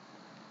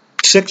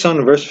 6 on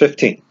to verse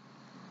 15.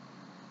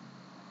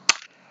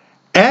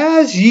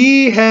 As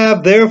ye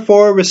have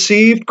therefore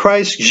received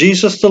Christ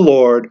Jesus the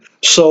Lord,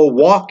 so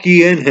walk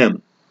ye in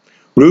him,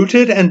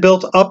 rooted and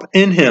built up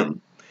in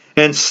him,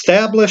 and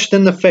established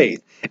in the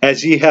faith,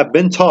 as ye have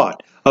been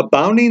taught,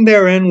 abounding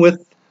therein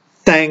with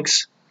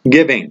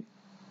thanksgiving.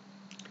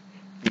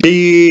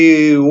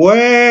 Beware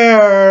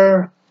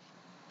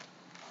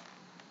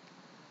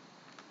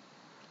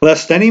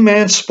lest any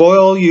man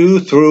spoil you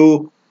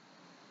through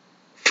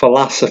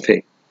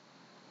philosophy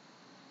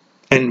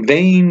and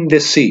vain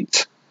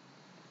deceit,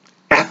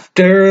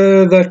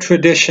 after the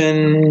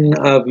tradition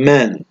of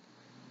men.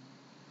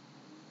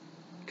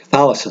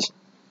 Catholicism.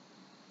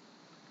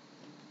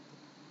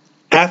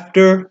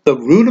 After the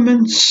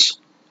rudiments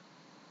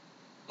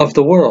of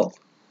the world,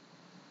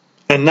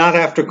 and not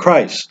after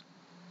Christ.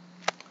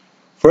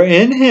 For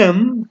in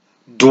him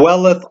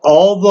dwelleth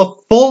all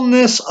the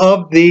fullness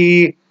of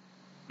the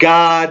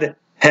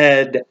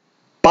Godhead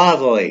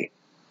bodily,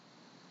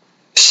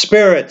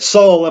 spirit,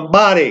 soul, and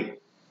body.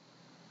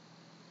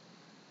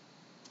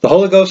 The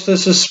Holy Ghost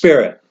is the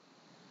spirit.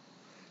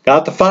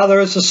 God the Father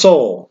is the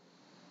soul.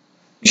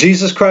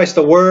 Jesus Christ,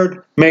 the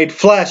Word made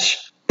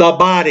flesh, the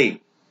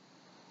body.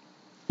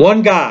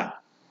 One God.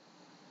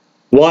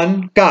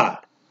 One God.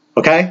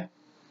 Okay?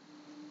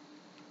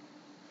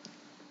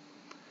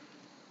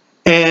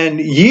 And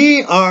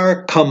ye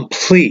are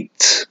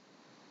complete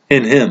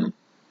in him,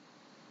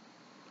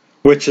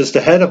 which is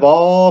the head of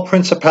all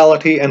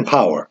principality and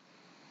power,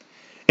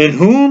 in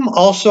whom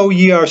also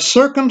ye are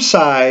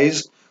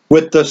circumcised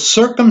with the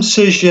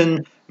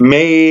circumcision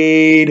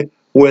made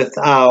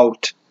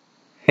without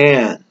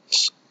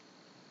hands,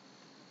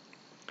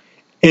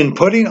 in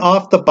putting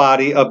off the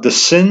body of the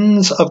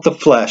sins of the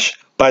flesh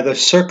by the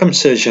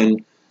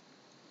circumcision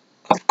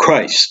of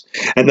Christ.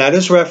 And that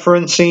is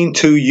referencing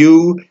to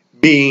you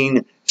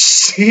being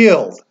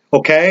sealed,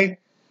 okay?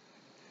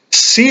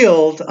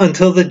 Sealed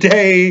until the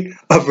day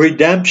of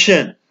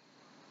redemption.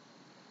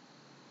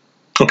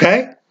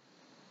 Okay?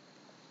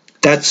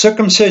 That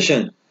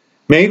circumcision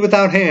made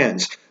without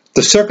hands,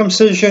 the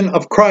circumcision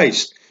of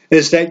Christ,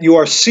 is that you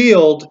are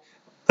sealed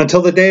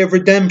until the day of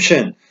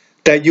redemption,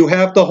 that you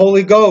have the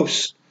Holy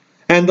Ghost,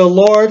 and the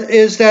Lord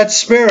is that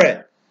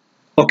Spirit.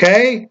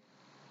 Okay?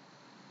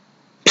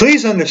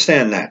 Please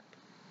understand that.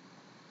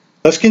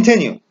 Let's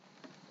continue.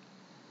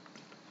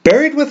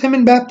 Buried with him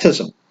in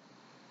baptism,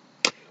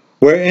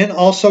 wherein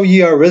also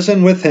ye are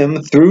risen with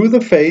him through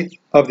the faith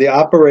of the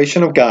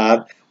operation of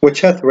God, which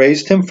hath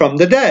raised him from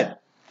the dead.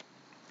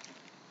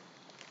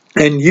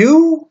 And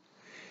you,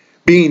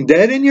 being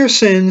dead in your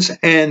sins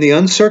and the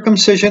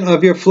uncircumcision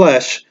of your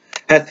flesh,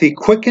 hath he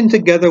quickened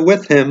together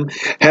with him,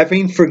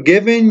 having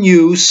forgiven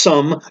you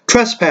some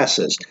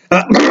trespasses.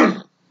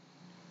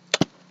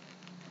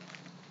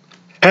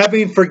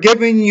 Having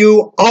forgiven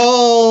you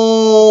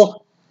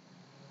all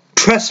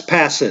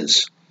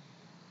trespasses.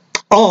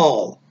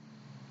 All.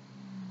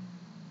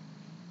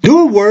 Do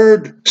a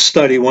word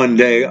study one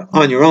day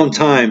on your own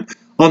time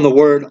on the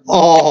word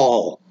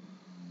all.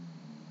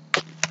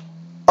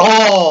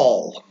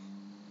 All.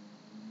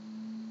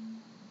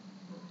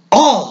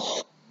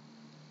 All.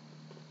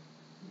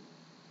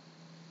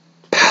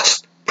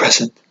 Past,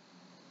 present,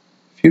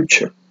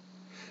 future.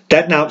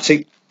 That now,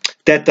 see,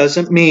 that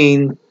doesn't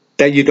mean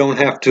that you don't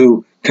have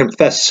to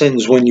confess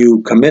sins when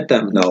you commit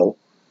them. No.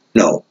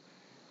 No.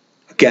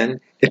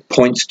 Again, it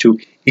points to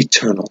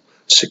eternal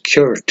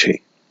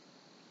security.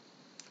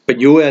 But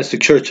you as the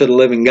Church of the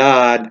Living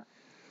God,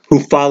 who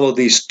follow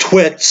these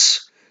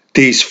twits,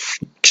 these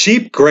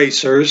cheap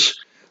gracers,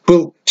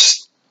 who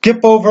skip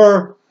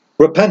over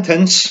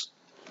repentance,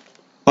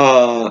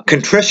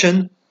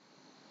 contrition,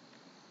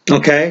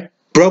 okay,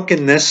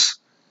 brokenness,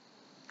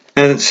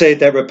 and say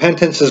that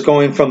repentance is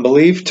going from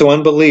belief to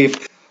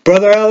unbelief.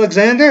 Brother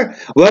Alexander,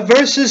 what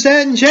verse is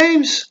that in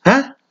James?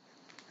 Huh?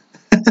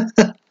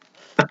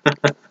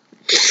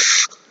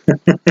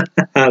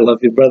 I love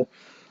you, brother.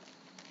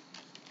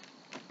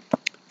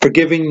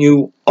 Forgiving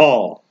you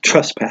all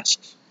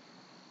trespasses,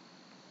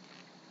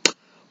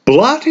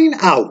 blotting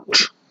out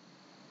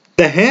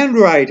the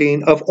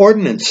handwriting of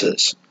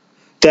ordinances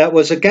that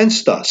was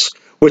against us,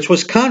 which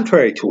was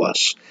contrary to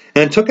us,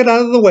 and took it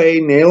out of the way,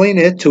 nailing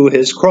it to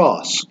his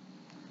cross.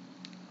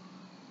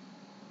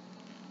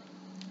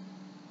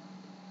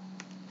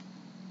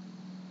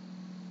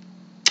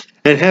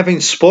 And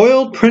having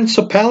spoiled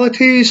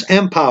principalities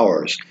and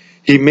powers,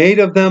 he made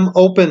of them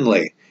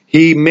openly.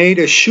 He made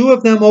a shoe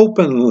of them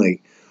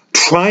openly,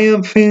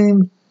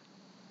 triumphing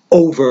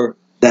over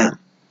them.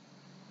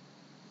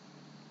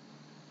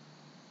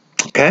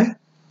 Okay?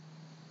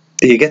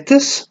 Do you get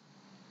this?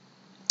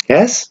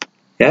 Yes?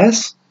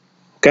 Yes?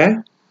 Okay?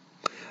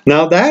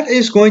 Now that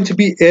is going to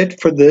be it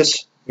for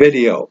this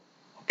video.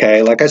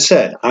 Okay? Like I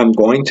said, I'm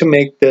going to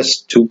make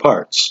this 2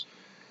 parts.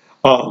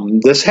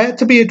 This had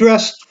to be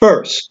addressed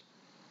first.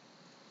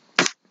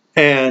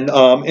 And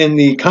in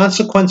the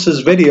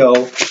consequences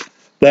video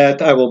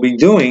that I will be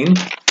doing,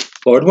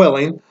 Lord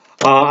willing,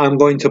 I'm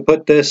going to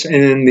put this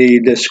in the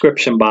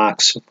description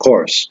box, of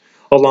course,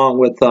 along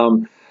with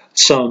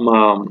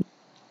some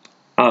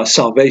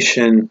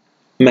salvation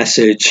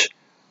message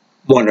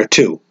 1 or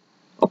 2.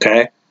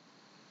 Okay?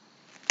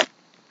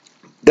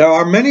 There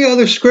are many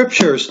other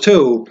scriptures,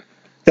 too,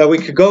 that we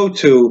could go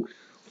to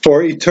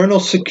for eternal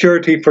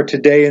security for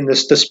today in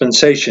this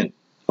dispensation.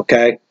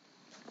 Okay?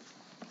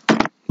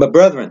 But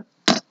brethren,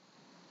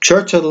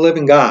 Church of the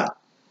Living God,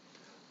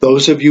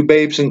 those of you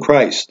babes in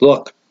Christ,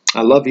 look,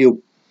 I love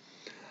you.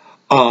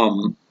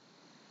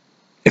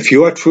 If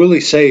you are truly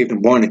saved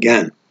and born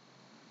again,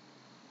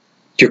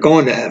 you're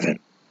going to heaven.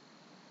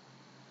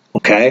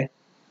 Okay?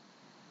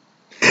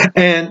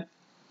 And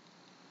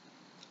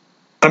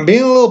I'm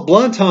being a little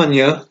blunt on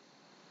you,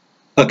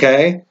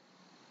 okay?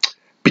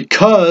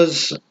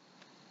 Because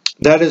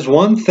that is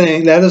one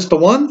thing, that's the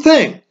one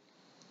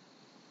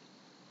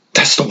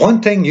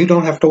thing you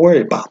don't have to worry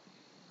about.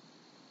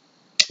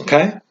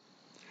 Okay?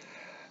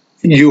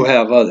 You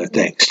have other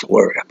things to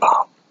worry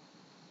about.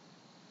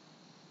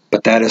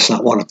 But that is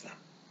not one of them.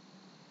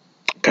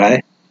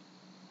 Okay?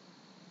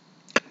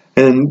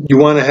 And you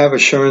want to have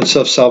assurance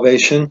of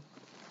salvation?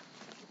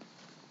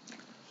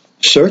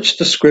 Search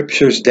the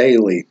scriptures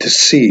daily to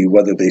see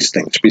whether these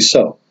things be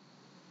so.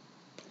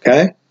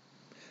 Okay?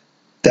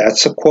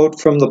 That's a quote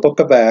from the book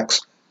of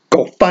Acts.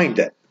 Go find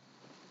it.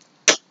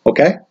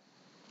 Okay?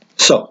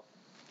 So,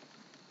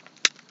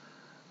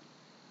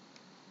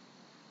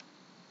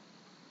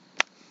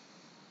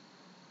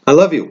 I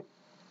love you.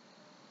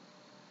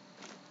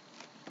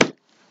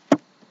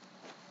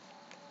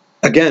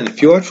 Again,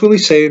 if you are truly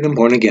saved and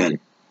born again,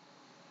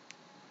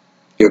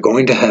 you're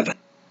going to heaven.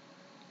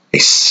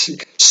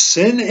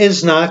 Sin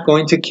is not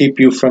going to keep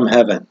you from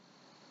heaven.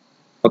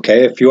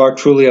 Okay? If you are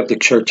truly of the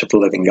Church of the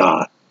Living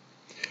God.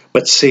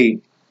 But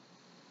see,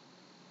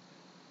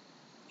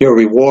 your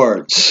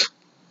rewards,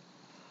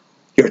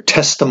 your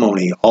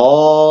testimony, a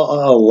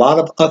lot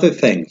of other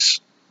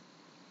things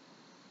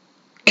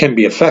can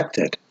be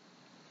affected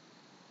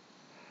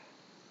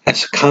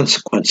as a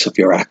consequence of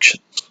your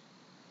actions.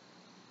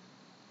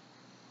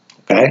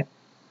 Okay?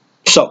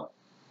 So,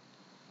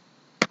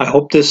 I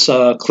hope this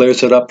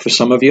clears it up for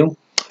some of you.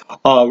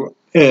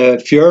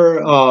 If you're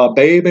a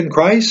babe in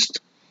Christ,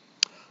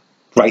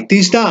 write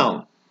these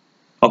down.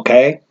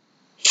 Okay?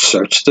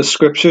 Search the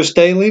scriptures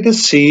daily to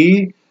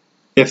see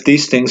if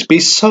these things be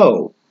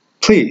so.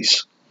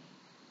 Please.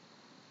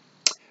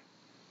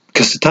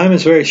 Because the time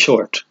is very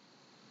short.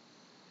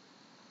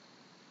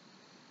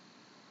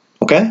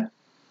 Okay?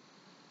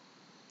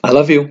 I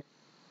love you.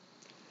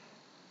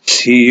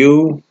 See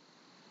you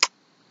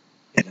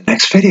in the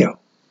next video.